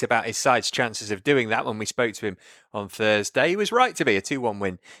upbeat about his side's chances of doing that when we spoke to him on Thursday. He was right to be. A 2-1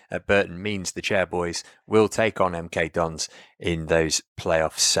 win at Burton means the Chairboys will take on MK Dons in those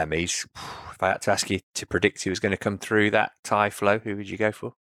playoff semis. If I had to ask you to predict who was going to come through that tie flow, who would you go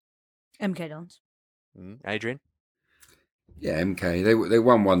for? MK Dons. Adrian? Yeah, MK. They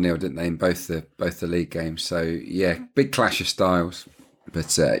won 1-0, didn't they, in both the league games? So yeah, big clash of styles.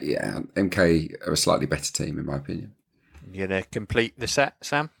 But yeah, MK are a slightly better team in my opinion. You gonna complete the set,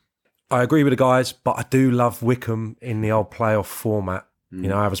 Sam? I agree with the guys, but I do love Wycombe in the old playoff format.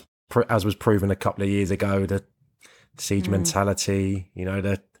 As was proven a couple of years ago, the siege mentality.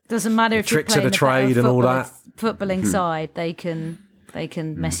 The doesn't matter if tricks you're of the trade and all that. Footballing side, they can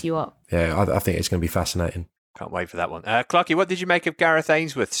mess you up. Yeah, I think it's going to be fascinating. Can't wait for that one. Clarky, what did you make of Gareth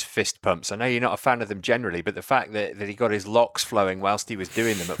Ainsworth's fist pumps? I know you're not a fan of them generally, but the fact that he got his locks flowing whilst he was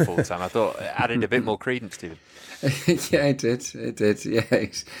doing them at full time, I thought it added a bit more credence to them. Yeah, it did. Yeah,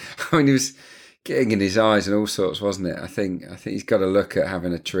 I mean, he was getting in his eyes and all sorts, wasn't it? I think he's got to look at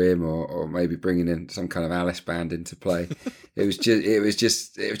having a trim or maybe bringing in some kind of Alice band into play. It was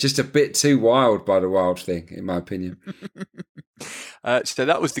just a bit too wild by the Wild thing, in my opinion. So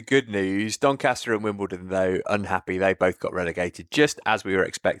that was the good news. Doncaster and Wimbledon, though, unhappy. They both got relegated, just as we were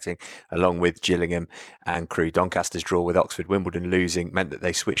expecting, along with Gillingham and Crewe. Doncaster's draw with Oxford, Wimbledon losing, meant that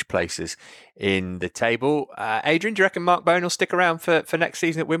they switched places in the table. Adrian, do you reckon Mark Bowen will stick around for next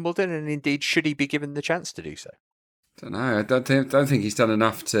season at Wimbledon? And indeed, should he be given the chance to do so? I don't know. I don't think he's done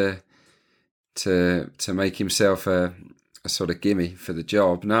enough to make himself a sort of gimme for the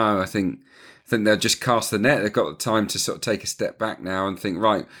job. No, I think they'll just cast the net. They've got the time to sort of take a step back now and think,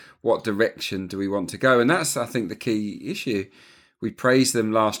 right, what direction do we want to go? And that's, I think, the key issue. We praised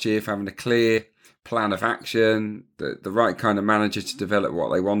them last year for having a clear plan of action, the right kind of manager to develop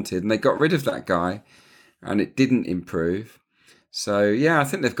what they wanted, and they got rid of that guy, and it didn't improve. So, yeah, I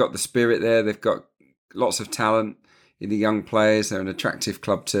think they've got the spirit there. They've got lots of talent in the young players. They're an attractive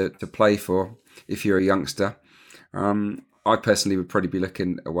club to play for if you're a youngster. I personally would probably be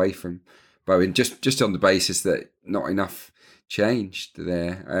looking away from Bowen, just on the basis that not enough changed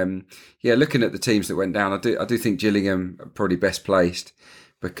there. Looking at the teams that went down, I do think Gillingham are probably best placed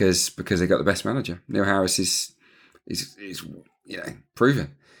because they got the best manager. Neil Harris is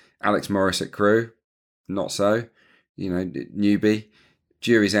proven. Alex Morris at Crewe, not so. Newbie.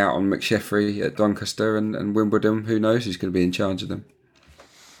 Jury's out on McSheffrey at Doncaster and Wimbledon. Who knows who's going to be in charge of them?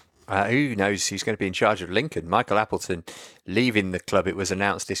 Who knows who's going to be in charge of Lincoln? Michael Appleton leaving the club. It was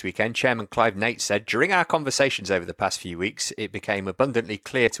announced this weekend. Chairman Clive Nate said, during our conversations over the past few weeks, it became abundantly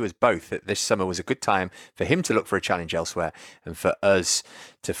clear to us both that this summer was a good time for him to look for a challenge elsewhere and for us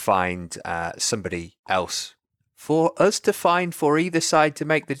to find somebody else. For us to find for either side to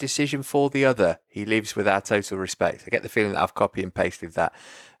make the decision for the other. He leaves with our total respect. I get the feeling that I've copy and pasted that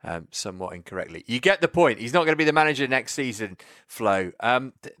somewhat incorrectly. You get the point. He's not going to be the manager next season, Flo.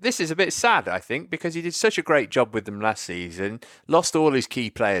 This is a bit sad, I think, because he did such a great job with them last season, lost all his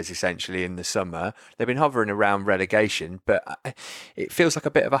key players essentially in the summer. They've been hovering around relegation, but it feels like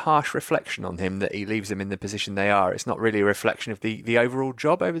a bit of a harsh reflection on him that he leaves them in the position they are. It's not really a reflection of the overall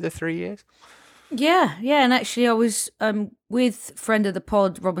job over the 3 years. Yeah, and actually I was with friend of the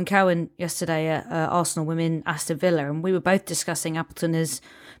pod, Robin Cowan, yesterday at Arsenal Women Aston Villa, and we were both discussing Appleton as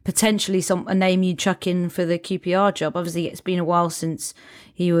potentially a name you'd chuck in for the QPR job. Obviously, it's been a while since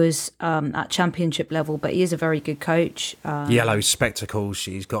he was at championship level, but he is a very good coach. Yellow spectacles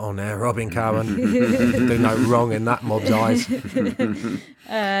she's got on there, Robin Cowan. Do no wrong in that mob's eyes.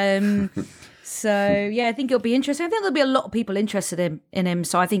 So yeah, I think it'll be interesting. I think there'll be a lot of people interested in him.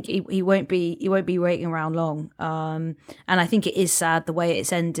 So I think he won't be waiting around long. And I think it is sad the way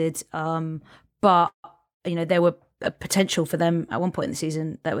it's ended. But there were a potential for them at one point in the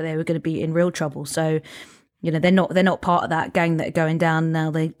season that they were going to be in real trouble. So they're not part of that gang that are going down now.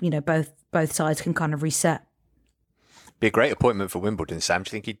 They both sides can kind of reset. Be a great appointment for Wimbledon, Sam. Do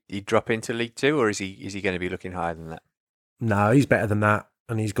you think he'd drop into League Two, or is he going to be looking higher than that? No, he's better than that,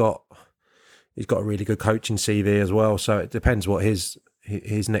 and he's got a really good coaching CV as well. So it depends what his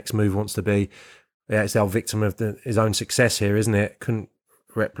next move wants to be. Yeah, it's our victim of his own success here, isn't it? Couldn't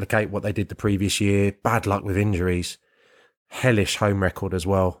replicate what they did the previous year. Bad luck with injuries. Hellish home record as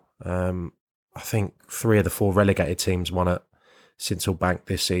well. I think 3 of the 4 relegated teams won at Sincil Bank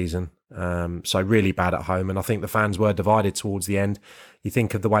this season. So really bad at home. And I think the fans were divided towards the end. You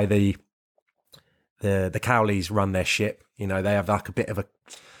think of the way the Cowleys run their ship. They have like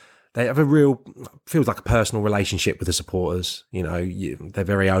they have a real, feels like a personal relationship with the supporters. They're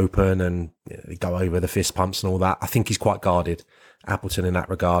very open and they go over the fist pumps and all that. I think he's quite guarded, Appleton, in that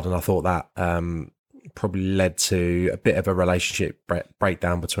regard. And I thought that probably led to a bit of a relationship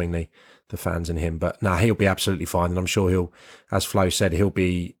breakdown between the fans and him. But no, he'll be absolutely fine. And I'm sure he'll, as Flo said, he'll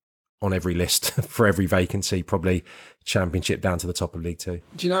be on every list for every vacancy, probably Championship down to the top of League Two.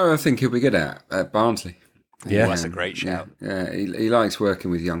 Do you know I think he'll be good at Barnsley? Yeah, that's a great shout. Yeah, he likes working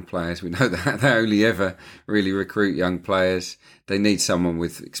with young players. We know that they only ever really recruit young players. They need someone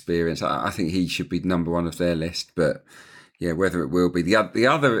with experience. I think he should be number 1 of their list. But yeah, whether it will be the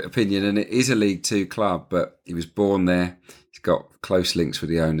other opinion, and it is a League Two club, but he was born there. He's got close links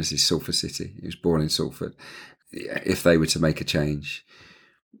with the owners. Is Salford City. He was born in Salford. If they were to make a change,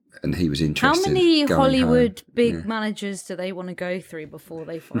 he was How interested. many going Hollywood home. big managers do they want to go through before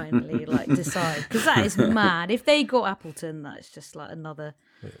they finally decide? Because that is mad. If they got Appleton, that's just like another.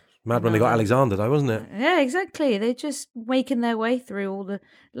 Mad when they got Alexander, though, wasn't it? Yeah, exactly. They're just making their way through all the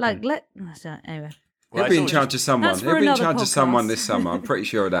anyway. He'll be in charge of someone. He'll be in charge of someone podcast. this summer. I'm pretty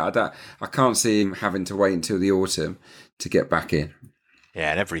sure of that. I can't see him having to wait until the autumn to get back in.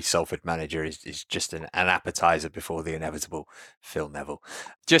 Yeah, and every Salford manager is just an appetizer before the inevitable Phil Neville.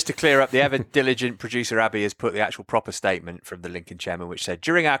 Just to clear up, the ever diligent producer Abby has put the actual proper statement from the Lincoln chairman, which said,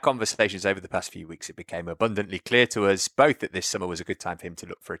 during our conversations over the past few weeks, it became abundantly clear to us both that this summer was a good time for him to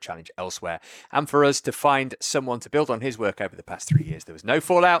look for a challenge elsewhere and for us to find someone to build on his work over the past 3 years. There was no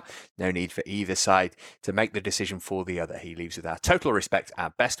fallout, no need for either side to make the decision for the other. He leaves with our total respect,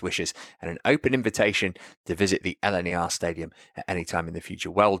 our best wishes, and an open invitation to visit the LNER Stadium at any time in the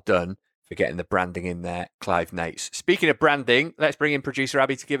future. Well done for getting the branding in there, Clive Nates. Speaking of branding, let's bring in producer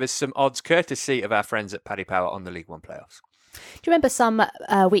Abby to give us some odds courtesy of our friends at Paddy Power on the League One playoffs. Do you remember some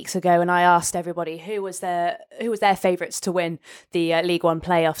weeks ago when I asked everybody who was their favourites to win the League One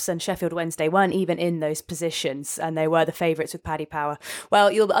playoffs, and Sheffield Wednesday weren't even in those positions, and they were the favourites with Paddy Power?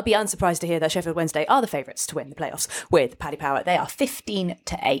 Well, you'll be unsurprised to hear that Sheffield Wednesday are the favourites to win the playoffs with Paddy Power. They are 15-8.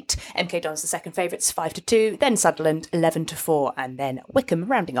 MK Dons the second favourites, 5-2. Then Sunderland 11-4, and then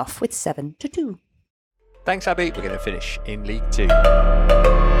Wickham rounding off with 7-2. Thanks, Abby. We're going to finish in League Two.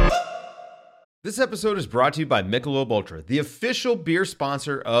 This episode is brought to you by Michelob Ultra, the official beer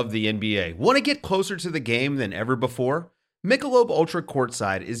sponsor of the NBA. Want to get closer to the game than ever before? Michelob Ultra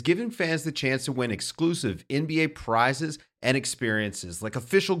Courtside is giving fans the chance to win exclusive NBA prizes and experiences like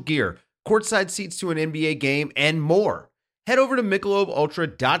official gear, courtside seats to an NBA game, and more. Head over to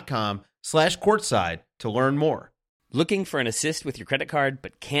MichelobUltra.com/courtside to learn more. Looking for an assist with your credit card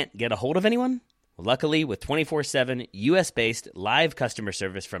but can't get a hold of anyone? Luckily, with 24/7 US-based live customer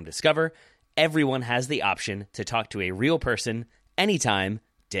service from Discover, everyone has the option to talk to a real person anytime,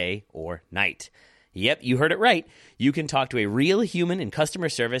 day or night. Yep, you heard it right. You can talk to a real human in customer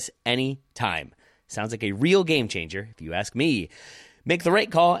service anytime. Sounds like a real game changer, if you ask me. Make the right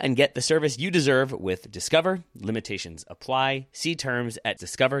call and get the service you deserve with Discover. Limitations apply. See terms at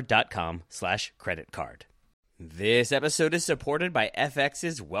discover.com/creditcard. This episode is supported by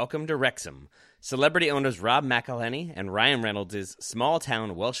FX's Welcome to Wrexham. Celebrity owners Rob McElhenney and Ryan Reynolds'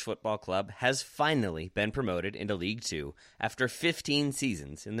 small-town Welsh football club has finally been promoted into League Two after 15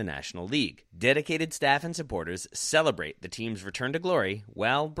 seasons in the National League. Dedicated staff and supporters celebrate the team's return to glory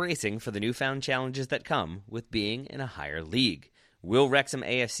while bracing for the newfound challenges that come with being in a higher league. Will Wrexham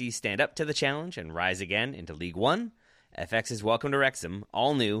AFC stand up to the challenge and rise again into League One? FX's Welcome to Wrexham,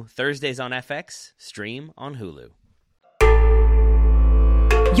 all new, Thursdays on FX, stream on Hulu.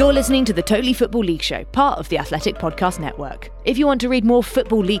 You're listening to the Totally Football League Show, part of the Athletic Podcast Network. If you want to read more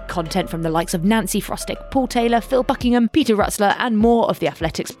Football League content from the likes of Nancy Frostick, Paul Taylor, Phil Buckingham, Peter Rutzler, and more of the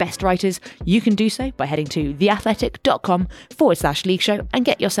Athletic's best writers, you can do so by heading to theathletic.com/league show and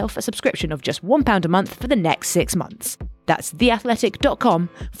get yourself a subscription of just £1 a month for the next 6 months. That's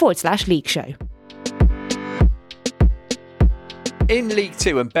theathletic.com/league show. In League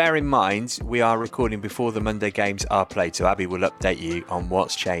Two, and bear in mind, we are recording before the Monday games are played, so Abby will update you on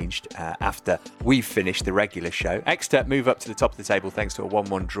what's changed after we've finished the regular show. Exeter move up to the top of the table thanks to a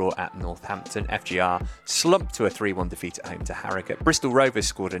 1-1 draw at Northampton. FGR slumped to a 3-1 defeat at home to Harrogate. Bristol Rovers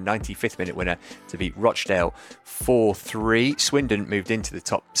scored a 95th minute winner to beat Rochdale 4-3. Swindon moved into the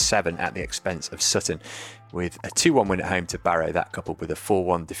top 7 at the expense of Sutton, with a 2-1 win at home to Barrow, that coupled with a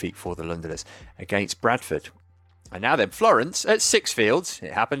 4-1 defeat for the Londoners against Bradford. And now then, Florence at Sixfields.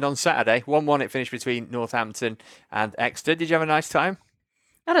 It happened on Saturday. 1-1 it finished between Northampton and Exeter. Did you have a nice time?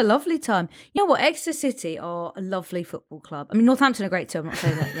 I had a lovely time. You know what? Exeter City are a lovely football club. I mean, Northampton are great too. I'm not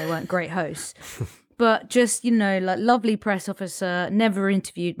saying that they weren't great hosts. But just, like lovely press officer, never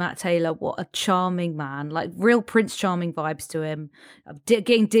interviewed Matt Taylor. What a charming man. Like real Prince Charming vibes to him.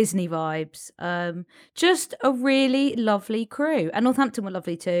 Getting Disney vibes. Just a really lovely crew. And Northampton were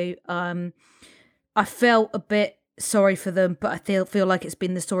lovely too. I felt a bit sorry for them, but I feel like it's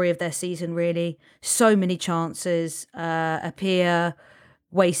been the story of their season, really. So many chances. Appiah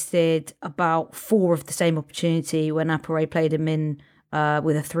wasted about 4 of the same opportunity when Apare played him in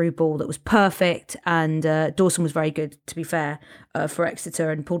with a through ball that was perfect, and Dawson was very good, to be fair, for Exeter,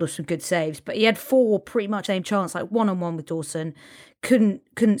 and pulled off some good saves. But he had 4 pretty much aimed chances, like one-on-one with Dawson.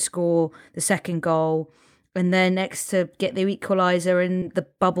 Couldn't score the second goal. And then Exeter get the equaliser, and the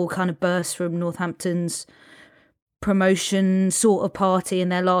bubble kind of burst from Northampton's promotion sort of party in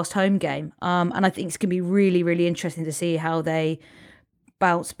their last home game. And I think it's going to be really, really interesting to see how they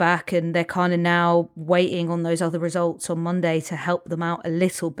bounce back, and they're kind of now waiting on those other results on Monday to help them out a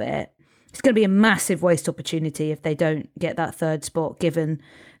little bit. It's going to be a massive waste opportunity if they don't get that third spot, given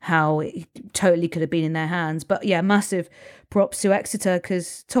how it totally could have been in their hands. But yeah, massive props to Exeter,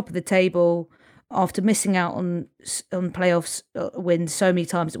 because top of the table after missing out on playoffs wins so many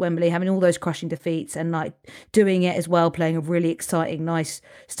times at Wembley, having all those crushing defeats and like doing it as well, playing a really exciting, nice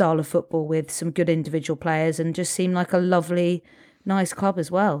style of football with some good individual players, and just seemed like a lovely, nice club as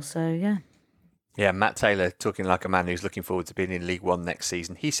well. So yeah. Yeah, Matt Taylor talking like a man who's looking forward to being in League One next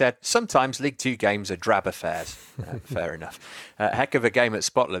season. He said, sometimes League Two games are drab affairs. Fair enough. Heck of a game at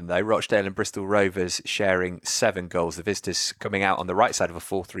Spotland, though. Rochdale and Bristol Rovers sharing 7 goals. The visitors coming out on the right side of a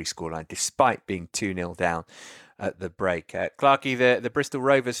 4-3 scoreline, despite being 2-0 down at the break. Clarkey, the Bristol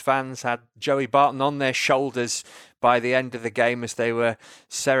Rovers fans had Joey Barton on their shoulders by the end of the game as they were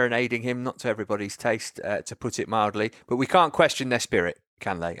serenading him, not to everybody's taste, to put it mildly. But we can't question their spirit,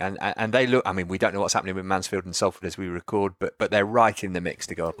 can they? And they look, I mean, we don't know what's happening with Mansfield and Salford as we record, but they're right in the mix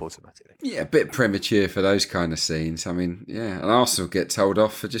to go up automatically. Yeah, a bit premature for those kind of scenes. I mean, yeah, and Arsenal get told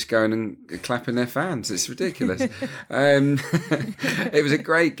off for just going and clapping their fans. It's ridiculous. It was a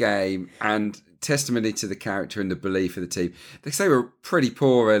great game and testimony to the character and the belief of the team. They were pretty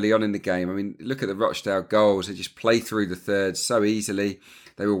poor early on in the game. I mean, look at the Rochdale goals. They just play through the thirds so easily.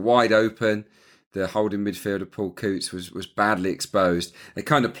 They were wide open. The holding midfielder, Paul Coots, was badly exposed. They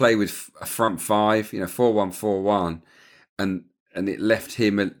kind of play with a front five, 4-1-4-1, and it left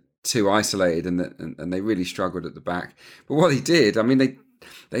him too isolated, and they really struggled at the back. But what he did, I mean,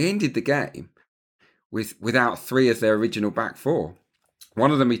 they ended the game without 3 of their original back 4.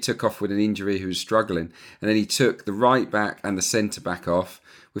 One of them he took off with an injury who was struggling, and then he took the right back and the centre back off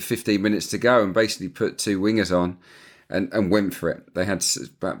with 15 minutes to go and basically put 2 wingers on and went for it. They had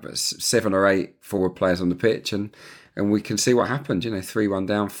about 7 or 8 forward players on the pitch, and we can see what happened. 3-1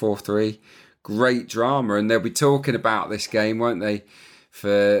 down, 4-3. Great drama, and they'll be talking about this game, won't they,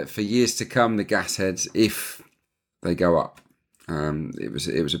 for years to come, the Gasheads, if they go up. It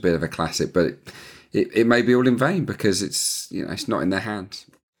was a bit of a classic, but it may be all in vain because it's not in their hands.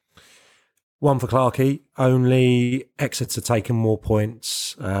 One for Clarkey. Only Exeter taken more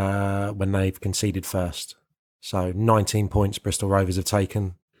points when they've conceded first. So 19 points Bristol Rovers have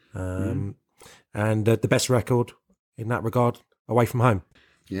taken, and the best record in that regard away from home.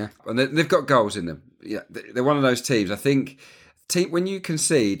 Yeah, and they've got goals in them. Yeah, they're one of those teams. I think when you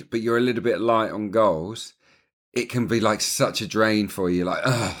concede, but you're a little bit light on goals, it can be like such a drain for you. Like,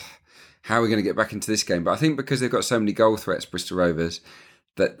 how are we going to get back into this game? But I think because they've got so many goal threats, Bristol Rovers,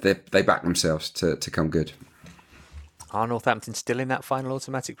 that they back themselves to come good. Are Northampton still in that final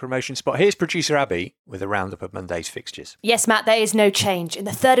automatic promotion spot? Here's producer Abby with a roundup of Monday's fixtures. Yes, Matt, there is no change. In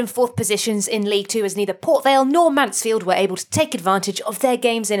the 3rd and 4th positions in League Two, as neither Port Vale nor Mansfield were able to take advantage of their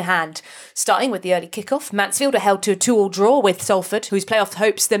games in hand. Starting with the early kickoff, Mansfield are held to a 2-2 draw with Salford, whose playoff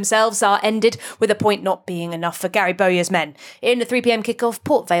hopes themselves are ended, with a point not being enough for Gary Bowyer's men. In the 3pm kickoff,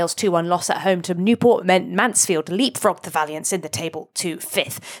 Port Vale's 2-1 loss at home to Newport meant Mansfield leapfrogged the Valiants in the table to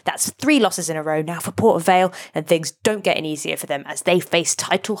 5th. That's 3 losses in a row now for Port Vale, and things don't get any easier for them as they face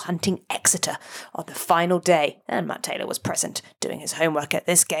title-hunting Exeter on the final day, and Matt Taylor was present doing his homework at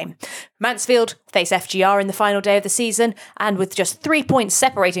this game. Mansfield face FGR in the final day of the season, and with just 3 points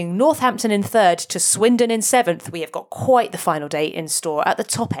separating Northampton in 3rd to Swindon in 7th, we have got quite the final day in store at the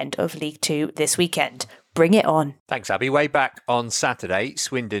top end of League Two this weekend. Bring it on. Thanks, Abby. Way back on Saturday,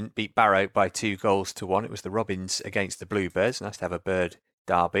 Swindon beat Barrow by 2-1. It was the Robins against the Bluebirds. Nice to have a bird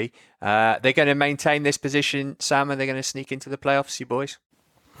derby. They're going to maintain this position, Sam, and they're going to sneak into the playoffs, you boys?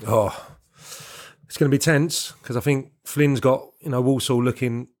 Oh, it's going to be tense because I think Flynn's got Walsall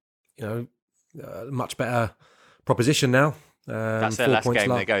looking much better proposition now. That's their last game.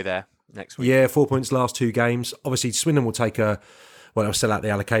 They go there next week. Yeah, 4 points last 2 games. Obviously, Swindon will take they'll sell out the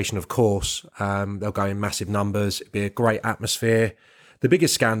allocation, of course. They'll go in massive numbers. It'll be a great atmosphere. The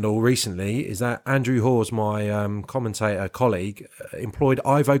biggest scandal recently is that Andrew Hawes, my commentator colleague, employed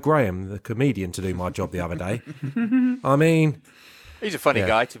Ivo Graham, the comedian, to do my job the other day. I mean, he's a funny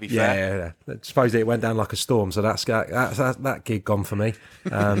guy, to be fair. Yeah. Supposedly it went down like a storm, so that's that gig gone for me.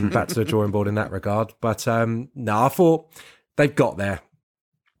 Back to the drawing board in that regard. But I thought they've got there.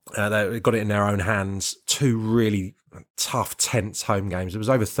 They've got it in their own hands. 2 really tough, tense home games. It was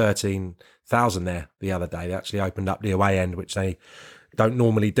over 13,000 there the other day. They actually opened up the away end, which they don't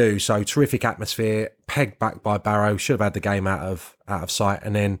normally do. So terrific atmosphere, pegged back by Barrow. Should have had the game out of sight.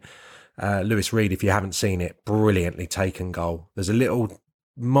 And then Lewis Reed, if you haven't seen it, brilliantly taken goal. There's a little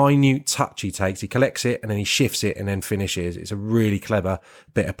minute touch he takes. He collects it and then he shifts it and then finishes. It's a really clever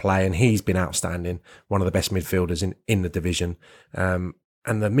bit of play, and he's been outstanding. One of the best midfielders in the division.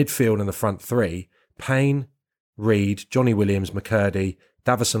 and the midfield and the front three, Payne, Reid, Johnny Williams, McCurdy,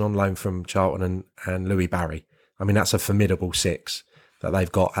 Davison on loan from Charlton and Louis Barry. I mean, that's a formidable six that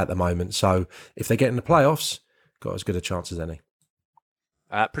they've got at the moment. So if they get in the playoffs, got as good a chance as any.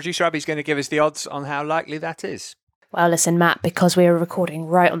 Producer Abby's going to give us the odds on how likely that is. Well, listen, Matt, because we are recording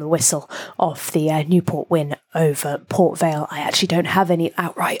right on the whistle of the Newport win over Port Vale, I actually don't have any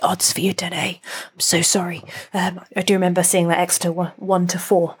outright odds for you today. I'm so sorry. I do remember seeing that Exeter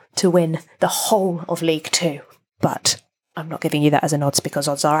 1-4 to win the whole of League Two, but I'm not giving you that as an odds because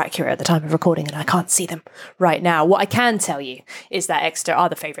odds are accurate at the time of recording and I can't see them right now. What I can tell you is that Exeter are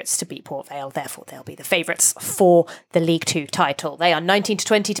the favourites to beat Port Vale, therefore they'll be the favourites for the League Two title. They are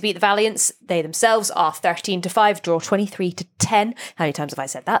 19-20 to beat the Valiants. They themselves are 13-5, draw 23-10. How many times have I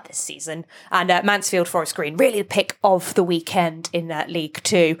said that this season? And Mansfield Forest Green, really the pick of the weekend in League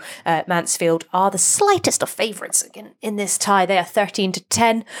Two. Mansfield are the slightest of favourites in this tie. They are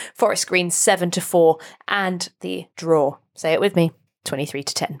 13-10, Forest Green 7-4, and the draw, say it with me,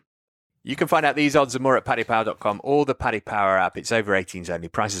 23-10. You can find out these odds and more at paddypower.com or the Paddy Power app. It's over 18s only.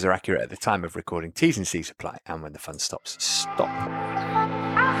 Prices are accurate at the time of recording. T's and C's apply. And when the fun stops, stop.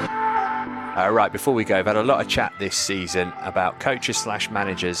 Right, before we go, I've had a lot of chat this season about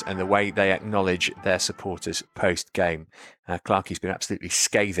coaches/managers and the way they acknowledge their supporters post-game. Clarkie's been absolutely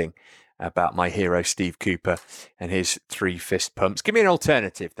scathing about my hero Steve Cooper and his 3 fist pumps. Give me an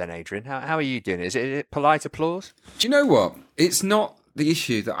alternative then, Adrian. How are you doing? Is it polite applause? Do you know what? It's not the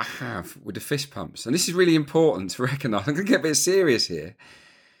issue that I have with the fist pumps. And this is really important to recognise. I'm going to get a bit serious here.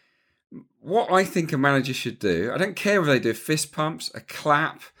 What I think a manager should do, I don't care if they do fist pumps, a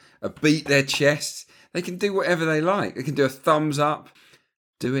clap, a beat their chest. They can do whatever they like. They can do a thumbs up.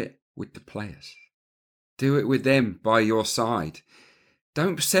 Do it with the players. Do it with them by your side.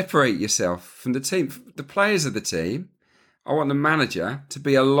 Don't separate yourself from the team. The players of the team, I want the manager to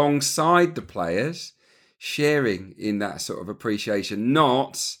be alongside the players, sharing in that sort of appreciation,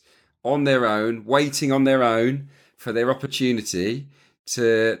 not on their own, waiting on their own for their opportunity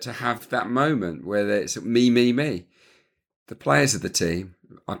to have that moment where it's me. The players of the team,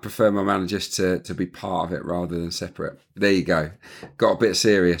 I prefer my managers to be part of it rather than separate. There you go. Got a bit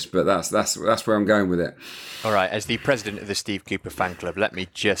serious, but that's where I'm going with it. All right, as the president of the Steve Cooper fan club, let me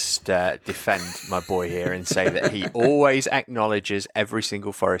just defend my boy here and say that he always acknowledges every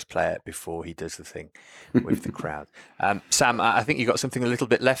single Forest player before he does the thing with the crowd. Sam, I think you got something a little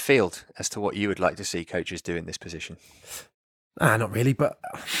bit left field as to what you would like to see coaches do in this position. Not really, but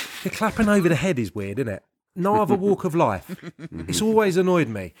the clapping over the head is weird, isn't it? No other walk of life. It's always annoyed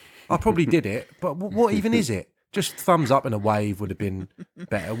me. I probably did it, but what even is it? Just thumbs up and a wave would have been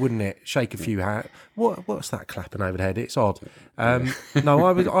better, wouldn't it? Shake a few hands. What's that clapping over the head? It's odd. No,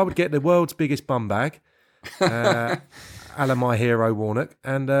 I would get the world's biggest bum bag, a la my hero Warnock,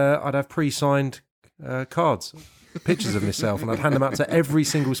 and I'd have pre-signed cards, pictures of myself, and I'd hand them out to every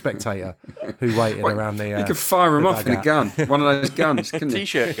single spectator who waited around the. You could fire them off in a gun, one of those guns, couldn't you?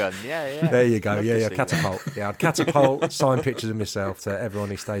 T-shirt gun, yeah. There you go, yeah, catapult. Yeah, I'd catapult, sign pictures of myself to everyone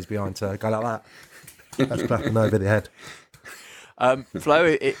who stays behind to go like that. That's clapping over the head. Flo,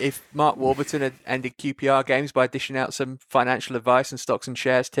 if Mark Warburton had ended QPR games by dishing out some financial advice and stocks and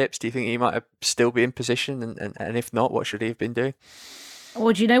shares tips, do you think he might have still be in position? And if not, what should he have been doing?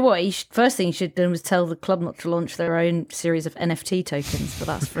 Well, do you know what? First thing he should have done was tell the club not to launch their own series of NFT tokens, but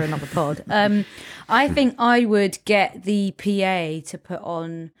that's for another pod. I think I would get the PA to put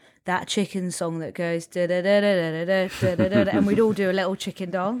on that chicken song that goes da da da da da da da da, and we'd all do a little chicken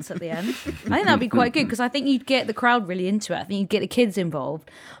dance at the end. I think that'd be quite good because I think you'd get the crowd really into it. I think you'd get the kids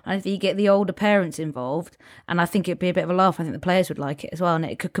involved. I think you'd get the older parents involved, and I think it'd be a bit of a laugh. I think the players would like it as well, and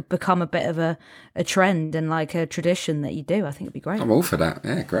it could become a bit of a trend and like a tradition that you do. I think it'd be great. I'm all for that.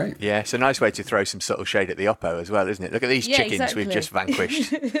 Yeah, great. Yeah, it's a nice way to throw some subtle shade at the Oppo as well, isn't it? Look at these chickens exactly. we've just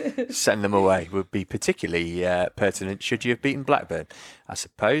vanquished. Send them away would be particularly pertinent should you have beaten Blackburn, I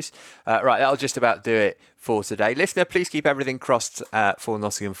suppose. Right, that'll just about do it for today. Listener, please keep everything crossed for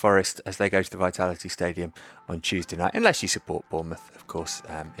Nottingham Forest as they go to the Vitality Stadium on Tuesday night, unless you support Bournemouth, of course,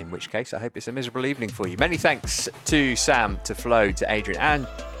 in which case I hope it's a miserable evening for you. Many thanks to Sam, to Flo, to Adrian and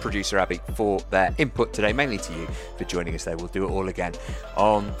producer Abby for their input today, mainly to you for joining us there. We'll do it all again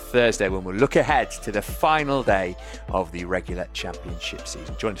on Thursday when we'll look ahead to the final day of the regular championship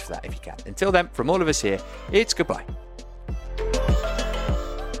season. Join us for that if you can. Until then, from all of us here, it's goodbye.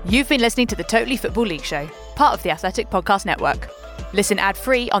 You've been listening to the Totally Football League Show, part of the Athletic Podcast Network. Listen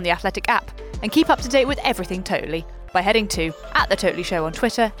ad-free on the Athletic app and keep up to date with everything Totally by heading to @TheTotally Show on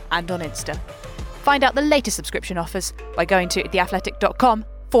Twitter and on Insta. Find out the latest subscription offers by going to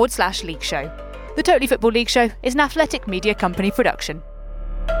theathletic.com/league show. The Totally Football League Show is an Athletic Media Company production.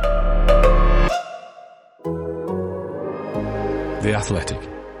 The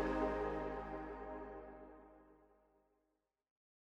Athletic.